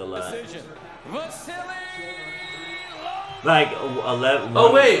 That is a lot. Decision. Like 11.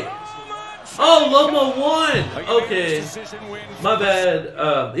 Oh wait. Oh, Loma won. Okay. My bad.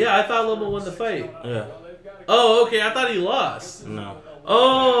 Yeah, I thought Loma won the fight. Yeah. Oh, okay. I thought he lost. No.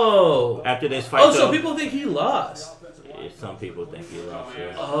 Oh. After this fight. Oh, so people think he lost. Yeah, some people think he lost.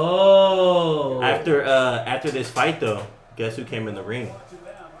 Yeah. Oh. After this fight though, guess who came in the ring?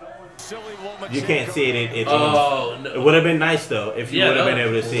 You can't see it. Oh, no. It would have been nice though if you would have been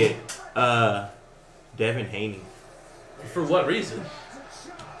able to see cool. it. Devin Haney. For what reason?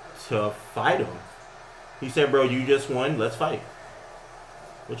 To fight him. He said, "Bro, you just won. Let's fight."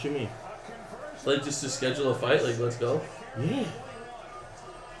 What you mean? Like just to schedule a fight? Like let's go. Yeah.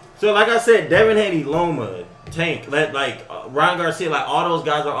 So like I said, Devin Haney, Loma, Tank, Ryan Garcia, like all those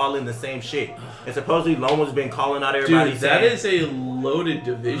guys are all in the same shit. And supposedly Loma's been calling out everybody. Dude, that is a loaded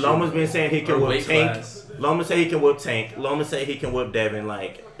division. Loma's been saying he can whip Tank. Class. Loma say he can whip Tank. Loma say he can whip Devin.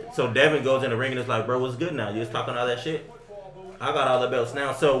 Like, so Devin goes in the ring and it's like, bro, what's good now? You just talking all that shit? I got all the belts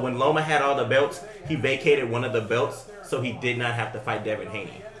now. So when Loma had all the belts, he vacated one of the belts so he did not have to fight Devin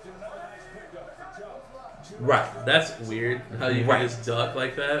Haney. Right. That's weird. How you can just duck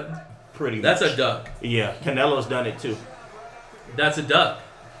like that. Pretty much. That's a duck. Yeah. Canelo's done it too. That's a duck.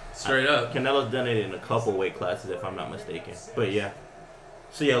 Straight up. Canelo's done it in a couple weight classes if I'm not mistaken. But yeah.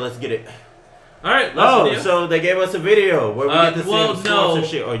 So yeah, let's get it. Alright, so they gave us a video where we get to see some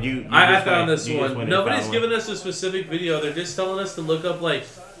shit. Or I found this one. Nobody's given us a specific video. They're just telling us to look up like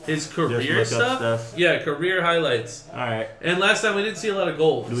his career stuff. Yeah, career highlights. Alright. And last time we didn't see a lot of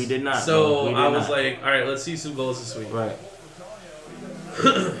goals. We did not. So I was like, alright, let's see some goals this week. Right.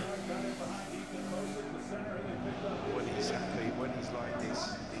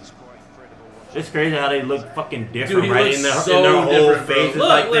 It's crazy how they look fucking different, Dude, right? In their whole faces, look,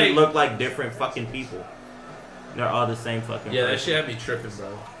 like they look like different fucking people. They're all the same fucking. Yeah, person. that shit had me tripping,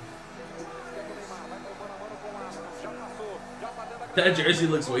 bro. That jersey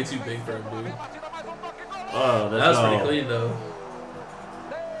looks way too big for him, dude. Oh, that was pretty clean, though.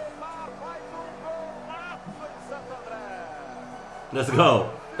 Let's go.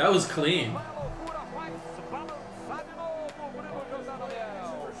 That was clean.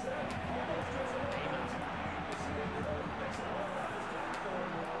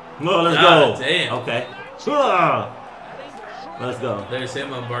 No, let's God go. Damn. Okay. Let's go. There's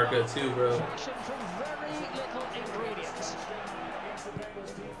him on Barca too, bro.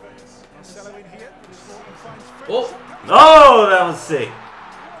 Oh. Oh, that was sick.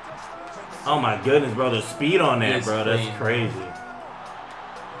 Oh my goodness, bro. The speed on that, It's bro. clean. That's crazy.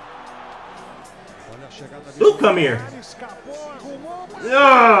 Ooh, come here.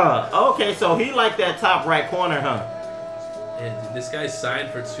 Yeah. Okay, so he like that top right corner, huh? Yeah, dude, this guy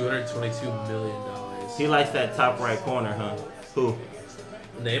signed for $222 million. He likes that top right corner, huh? Who?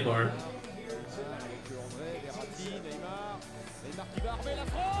 Neymar.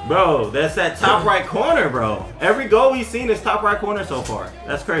 Bro, that's that top right corner, bro. Every goal we've seen is top right corner so far.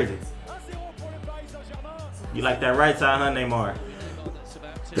 That's crazy. You like that right side, huh, Neymar?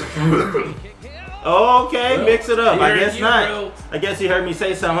 Okay, Bro, mix it up. I he guess heard you, not. bro. I guess he heard me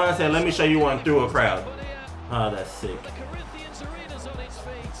say something and said, let me show you one through a crowd. Oh, that's sick.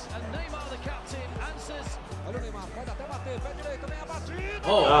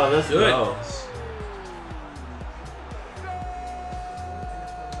 Oh, let's go.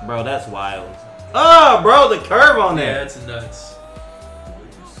 Bro, that's wild. Oh, bro, the curve on Yeah, there. that's nuts.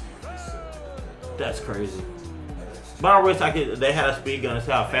 That's crazy. But I wish they had a speed gun to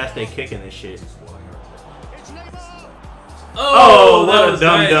see how fast they kicking this shit. Oh, that what was a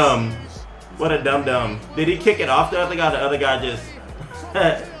dumb nice. dumb. What a dumb dumb. Did he kick it off the other guy? The other guy just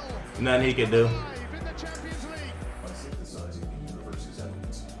nothing he could do.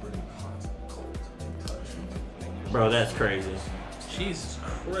 Bro, that's crazy. Jesus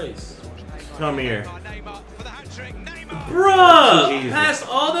Christ. Come here. Bruh! Past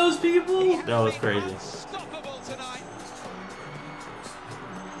all those people? That was crazy.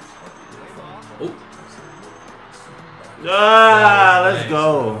 Oh. Ah, let's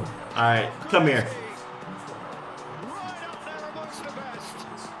go. Alright, come here.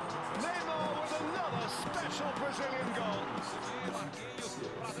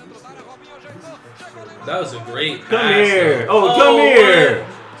 That was a great pass. Come here. Though. Oh, come here. What?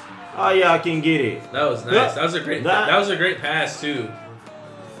 Oh, y'all can get it. That was nice. That was a great. That was a great pass too.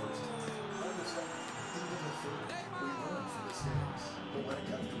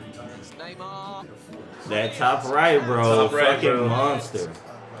 That top right, bro. Top right, fucking bro. monster.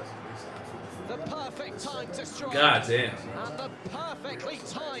 God damn.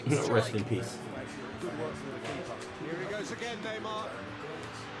 Rest in peace.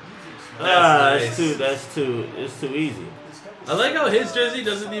 That's nice. It's too easy. I like how his jersey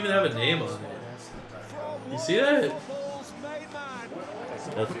doesn't even have a name on it. You see that?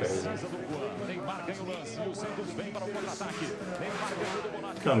 That's crazy.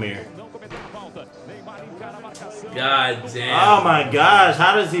 Come here. God damn. Oh my gosh,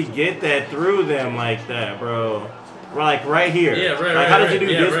 how does he get that through them like that, bro? Like right here. Yeah, right, Like right, how does right. he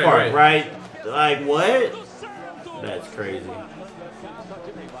do Yeah, this right, part, right. right? Like what? That's crazy.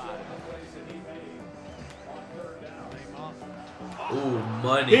 Ooh,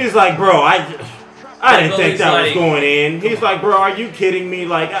 money. He's like, bro, I didn't think that was like- going in. He's like, bro, are you kidding me?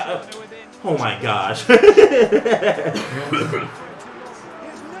 Like, oh my gosh.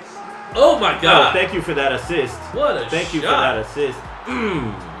 Oh my god. Oh, thank you for that assist. What a Thank you for shot. that assist.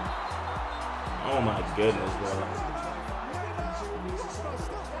 Oh my goodness, bro.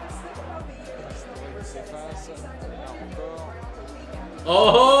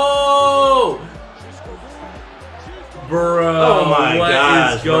 Oh! Bro, Oh my what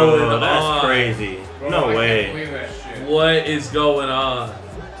gosh, is going bro. on? That's crazy. No way. What is going on?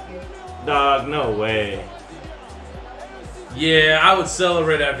 Dog, no way. Yeah, I would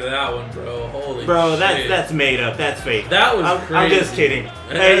celebrate after that one, bro. Holy Bro, shit. that's made up. That's fake. That was I'm crazy. just kidding.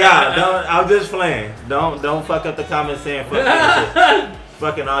 Hey, y'all, I'm just playing. Don't fuck up the comments saying fuck that shit.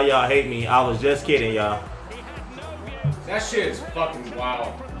 Fucking all y'all hate me. I was just kidding, y'all. That shit is fucking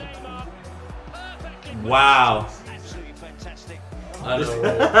wild. Wow. I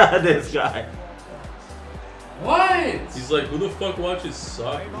know. This guy. What? He's like, who the fuck watches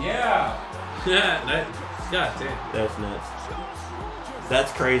soccer? Yeah. Yeah, God damn. That's nuts.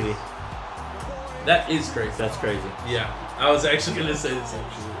 That's crazy. That is crazy. That's crazy. Yeah, I was actually gonna say the same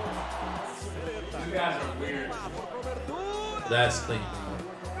shit. You guys are weird. That's clean.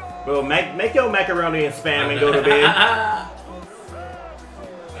 Bro, make your macaroni and spam and go to bed.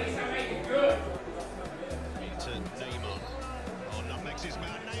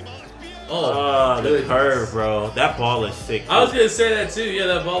 Oh, the curve, bro. That ball is sick. I was gonna say that too. Yeah,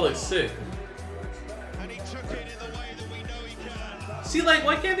 that ball looks sick. See, like,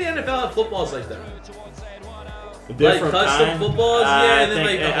 why can't the NFL have footballs like that? Different like custom kind? footballs, yeah, and then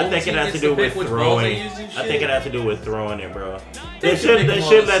like the I think it has to do with throwing. I think it has to do with throwing it, bro. They should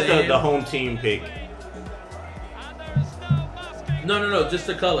let the home team pick. No, just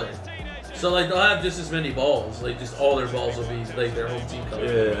the color. So like they'll have just as many balls, like just all their balls will be like their home team color.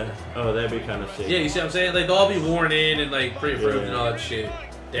 Yeah. Oh, that'd be kind of sick. Yeah, you see what I'm saying? Like they'll all be worn in and like pre-approved and all that shit.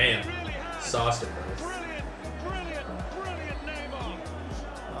 Damn, sauced it, bro.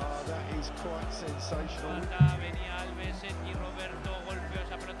 That is quite sensational.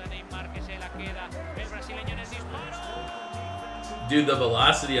 Dude, the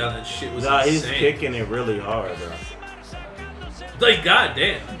velocity on that shit was Nah, insane. he's kicking it really hard, bro. Like,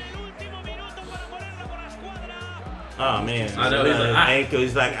 goddamn. Oh man, I know, he's like, ah. ankle.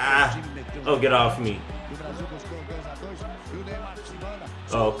 He's like, ah, oh, get off me.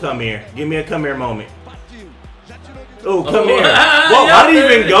 Oh, come here. Give me a come here moment. Oh, come here. Well, why did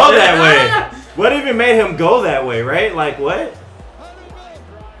he even go that way? What even made him go that way, right? Like, what?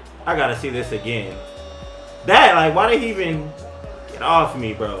 I gotta see this again. That, like, why did he even get off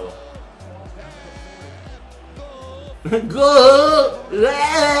me, bro? Go!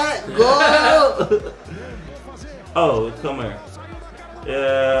 Go! Oh, come here.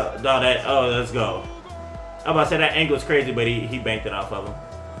 Yeah, no, that. Oh, let's go. I'm about to say that angle's crazy, but he banked it off of him.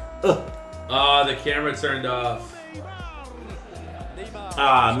 Oh, the camera turned off.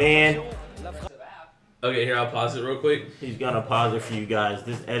 Ah, man. Okay, here, I'll pause it real quick. He's gonna pause it for you guys.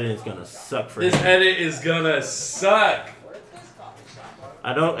 This edit is gonna suck for This him. edit is gonna suck.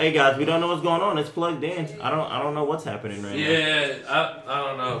 Hey guys, we don't know what's going on. It's plugged in. I don't know what's happening right now. Yeah, I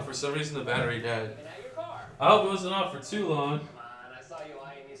don't know. For some reason, the battery died. I hope it wasn't off for too long. Come on, I saw you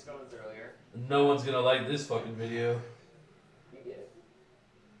eyeing these scones earlier. No one's gonna like this fucking video. You get it.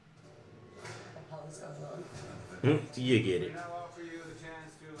 What the hell is going on? You get it.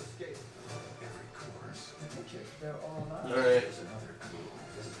 Alright.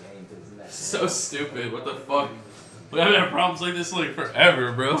 So stupid. What the fuck? We haven't had problems like this like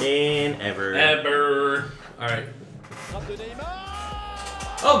forever, bro. Ever. Ever. Alright.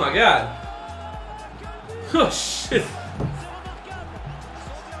 Oh my god. Oh shit.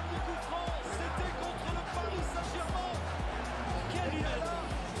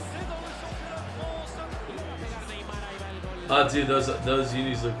 Oh dude, those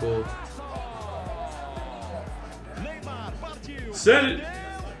unis look cool. Send it.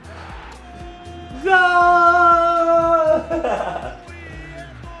 Go!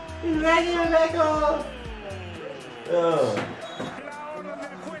 He's back on. Oh.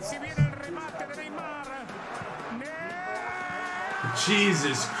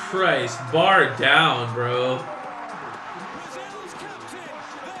 Jesus Christ, bar down, bro.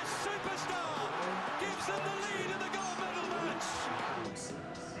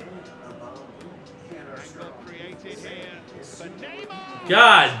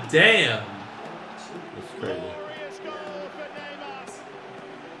 God damn. It's crazy.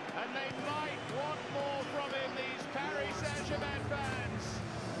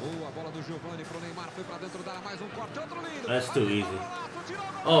 That's too easy.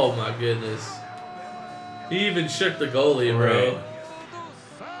 Oh my goodness. He even shook the goalie, bro.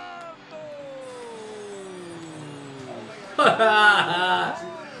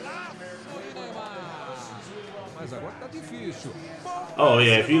 Oh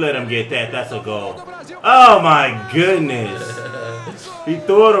yeah, if you let him get that, that's a goal. Oh my goodness. He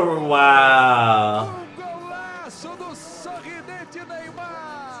threw it over. Wow.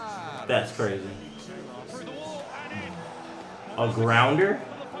 That's crazy. A grounder?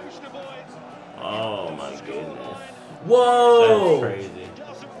 Oh my goodness. Whoa! That's crazy.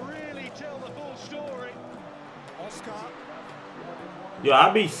 Yo,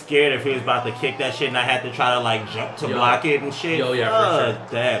 I'd be scared if he was about to kick that shit and I had to try to like jump to block it and shit. Yo, yeah, for sure.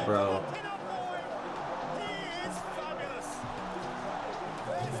 That, bro.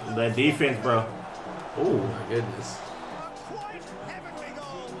 That defense, bro. Oh my goodness.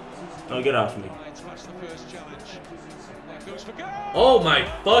 Don't get off me. Oh my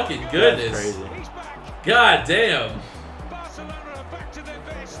fucking goodness. That's crazy. God damn.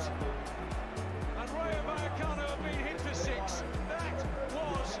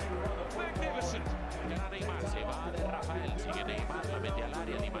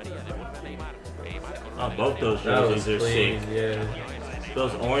 Oh, both those jerseys are sick. Yeah.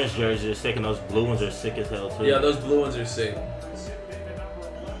 Those orange jerseys are sick, and those blue ones are sick as hell too. Yeah, those blue ones are sick.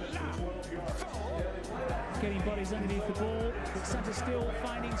 Getting bodies underneath the ball. Center still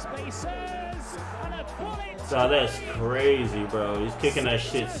finding spaces. And a bullet. So that's crazy, bro. He's kicking that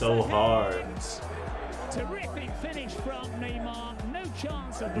shit so hard. Terrific finish from Neymar. No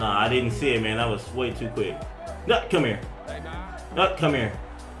chance of. Nah, I didn't see it, man. That was way too quick. No, come here. No, come here.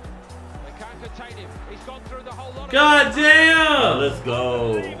 God damn! Oh, let's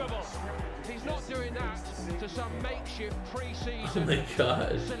go. He's not doing that to some makeshift pre-season Oh my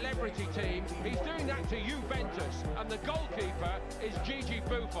God. celebrity team. He's doing that to Juventus, and the goalkeeper is Gigi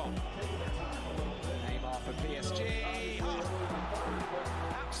Buffon. Neymar for PSG.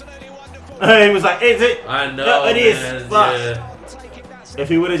 Absolutely wonderful. He was like, "Is it?" I know. No, it is. Man. Fuck. Yeah. If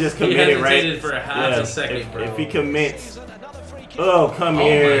he would have just committed, he right? hesitated for half a second, bro. If he commits, oh, come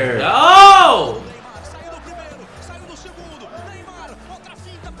here. Oh!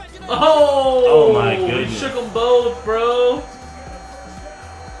 Oh! My goodness. He shook them both, bro.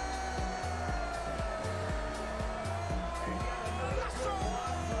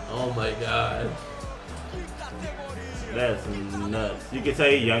 Oh my God. That's nuts. You can tell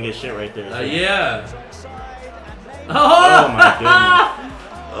he's young as shit right there. Yeah. Oh my goodness.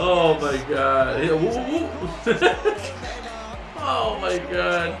 Oh my God. Oh my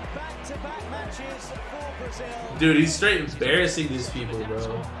God. Dude, he's straight embarrassing these people,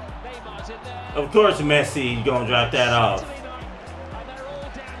 bro. Of course Messi gonna drop that off.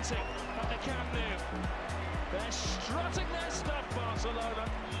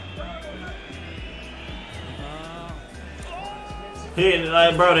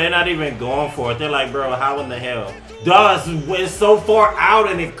 Like, bro, they're not even going for it. They're like, bro, how in the hell? Dog, it's so far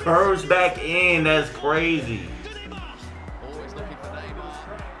out and it curves back in. That's crazy.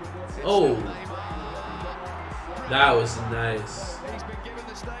 Oh. That was nice. He's been given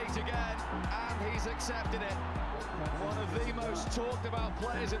the stage again, and he's accepted it. One of the most talked about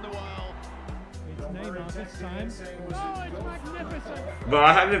players in the world. Neymar this time. Oh, it's magnificent. Bro,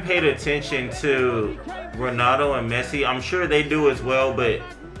 I haven't paid attention to Ronaldo and Messi. I'm sure they do as well, but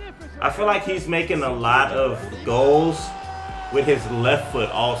I feel like he's making a lot of goals with his left foot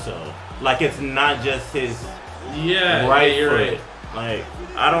also. Like, it's not just his right foot. Right. Like,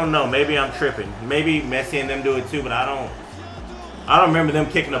 I don't know. Maybe I'm tripping. Maybe Messi and them do it too, but I don't remember them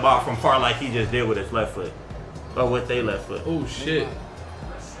kicking the ball from far like he just did with his left foot. Or with their left foot. Oh, shit.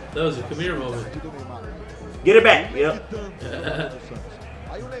 That was a come here moment. Get it back. Yep.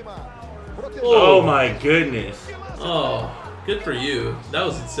 Oh my goodness. Oh, good for you. That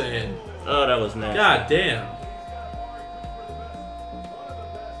was insane. Oh, that was nasty. God damn.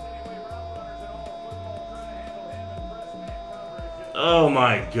 Oh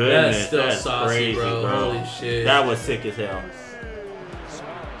my goodness. That's still saucy, crazy, bro. Holy shit. That was sick as hell.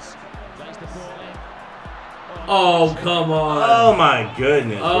 Oh, come on. Oh my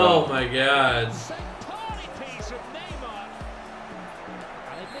goodness. Oh bro. my God.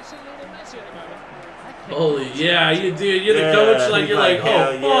 Holy, yeah, you dude, you're the coach, like, you're like,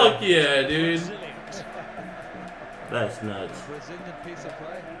 oh, fuck yeah, dude. That's nuts.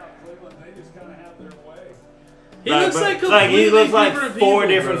 He looks like he looks like different four people,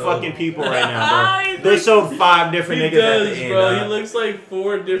 different bro. fucking people right now, bro. They show 5 different niggas at the end. Bro. He looks like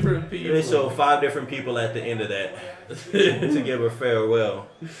 4 different people. They show 5 different people at the end of that to give a farewell.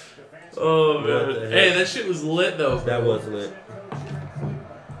 Oh man, hey, that shit was lit though. Bro. That was lit.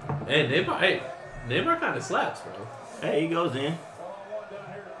 Hey, Neymar kind of slaps, bro. Hey, he goes in.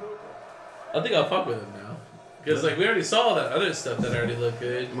 I think I'll fuck with him now, because like we already saw that other stuff that already looked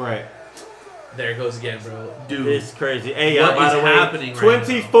good. Right. There it goes again, bro. Dude, it's crazy. Hey, what by is the way, happening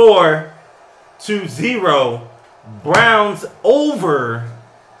 24-0, Browns over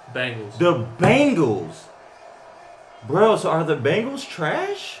Bengals. the Bengals. Bro, so are the Bengals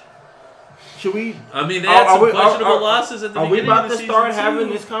trash? Should we? I mean, they had some questionable losses at the beginning Are we about of the to start season, having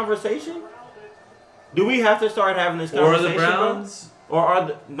too. this conversation? Do we have to start having this conversation? Or the Browns? Bro? Or are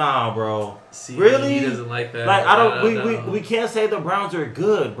the nah, bro? See, really? He doesn't like that. Like I don't know. We can't say the Browns are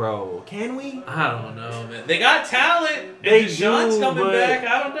good, bro. Can we? I don't know, man. They got talent. They And Deshaun's do, coming but- back.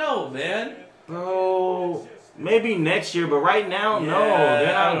 I don't know, man. Bro, maybe next year, but right now, no, Yeah,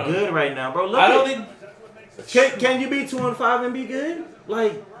 they're I not don't- good right now, bro. Look I don't at, think. can you be 2-5 and be good?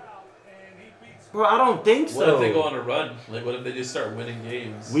 Like, bro, I don't think so. What if they go on a run? Like, what if they just start winning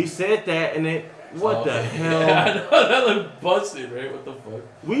games? We said that, and it. What the hell? Yeah, I know that looked busted, right? What the fuck?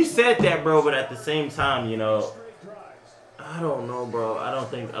 We said that, bro, but at the same time, you know, I don't know, bro. I don't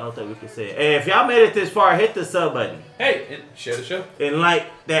think we can say it. Hey, if y'all made it this far, hit the sub button. Hey, and share the show. And like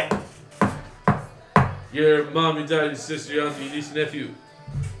that. Your mom, your dad, your sister, your auntie, your niece, and nephew.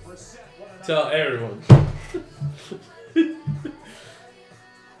 Tell everyone.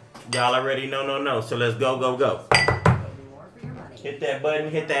 Y'all already know, no. So let's go. Hit that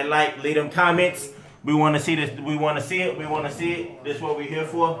button, hit that like, leave them comments. We want to see this. We want to see it. This is what we're here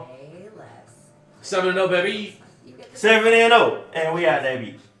for. 7-0, baby. 7-0. And we out there,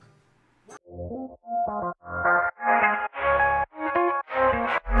 baby.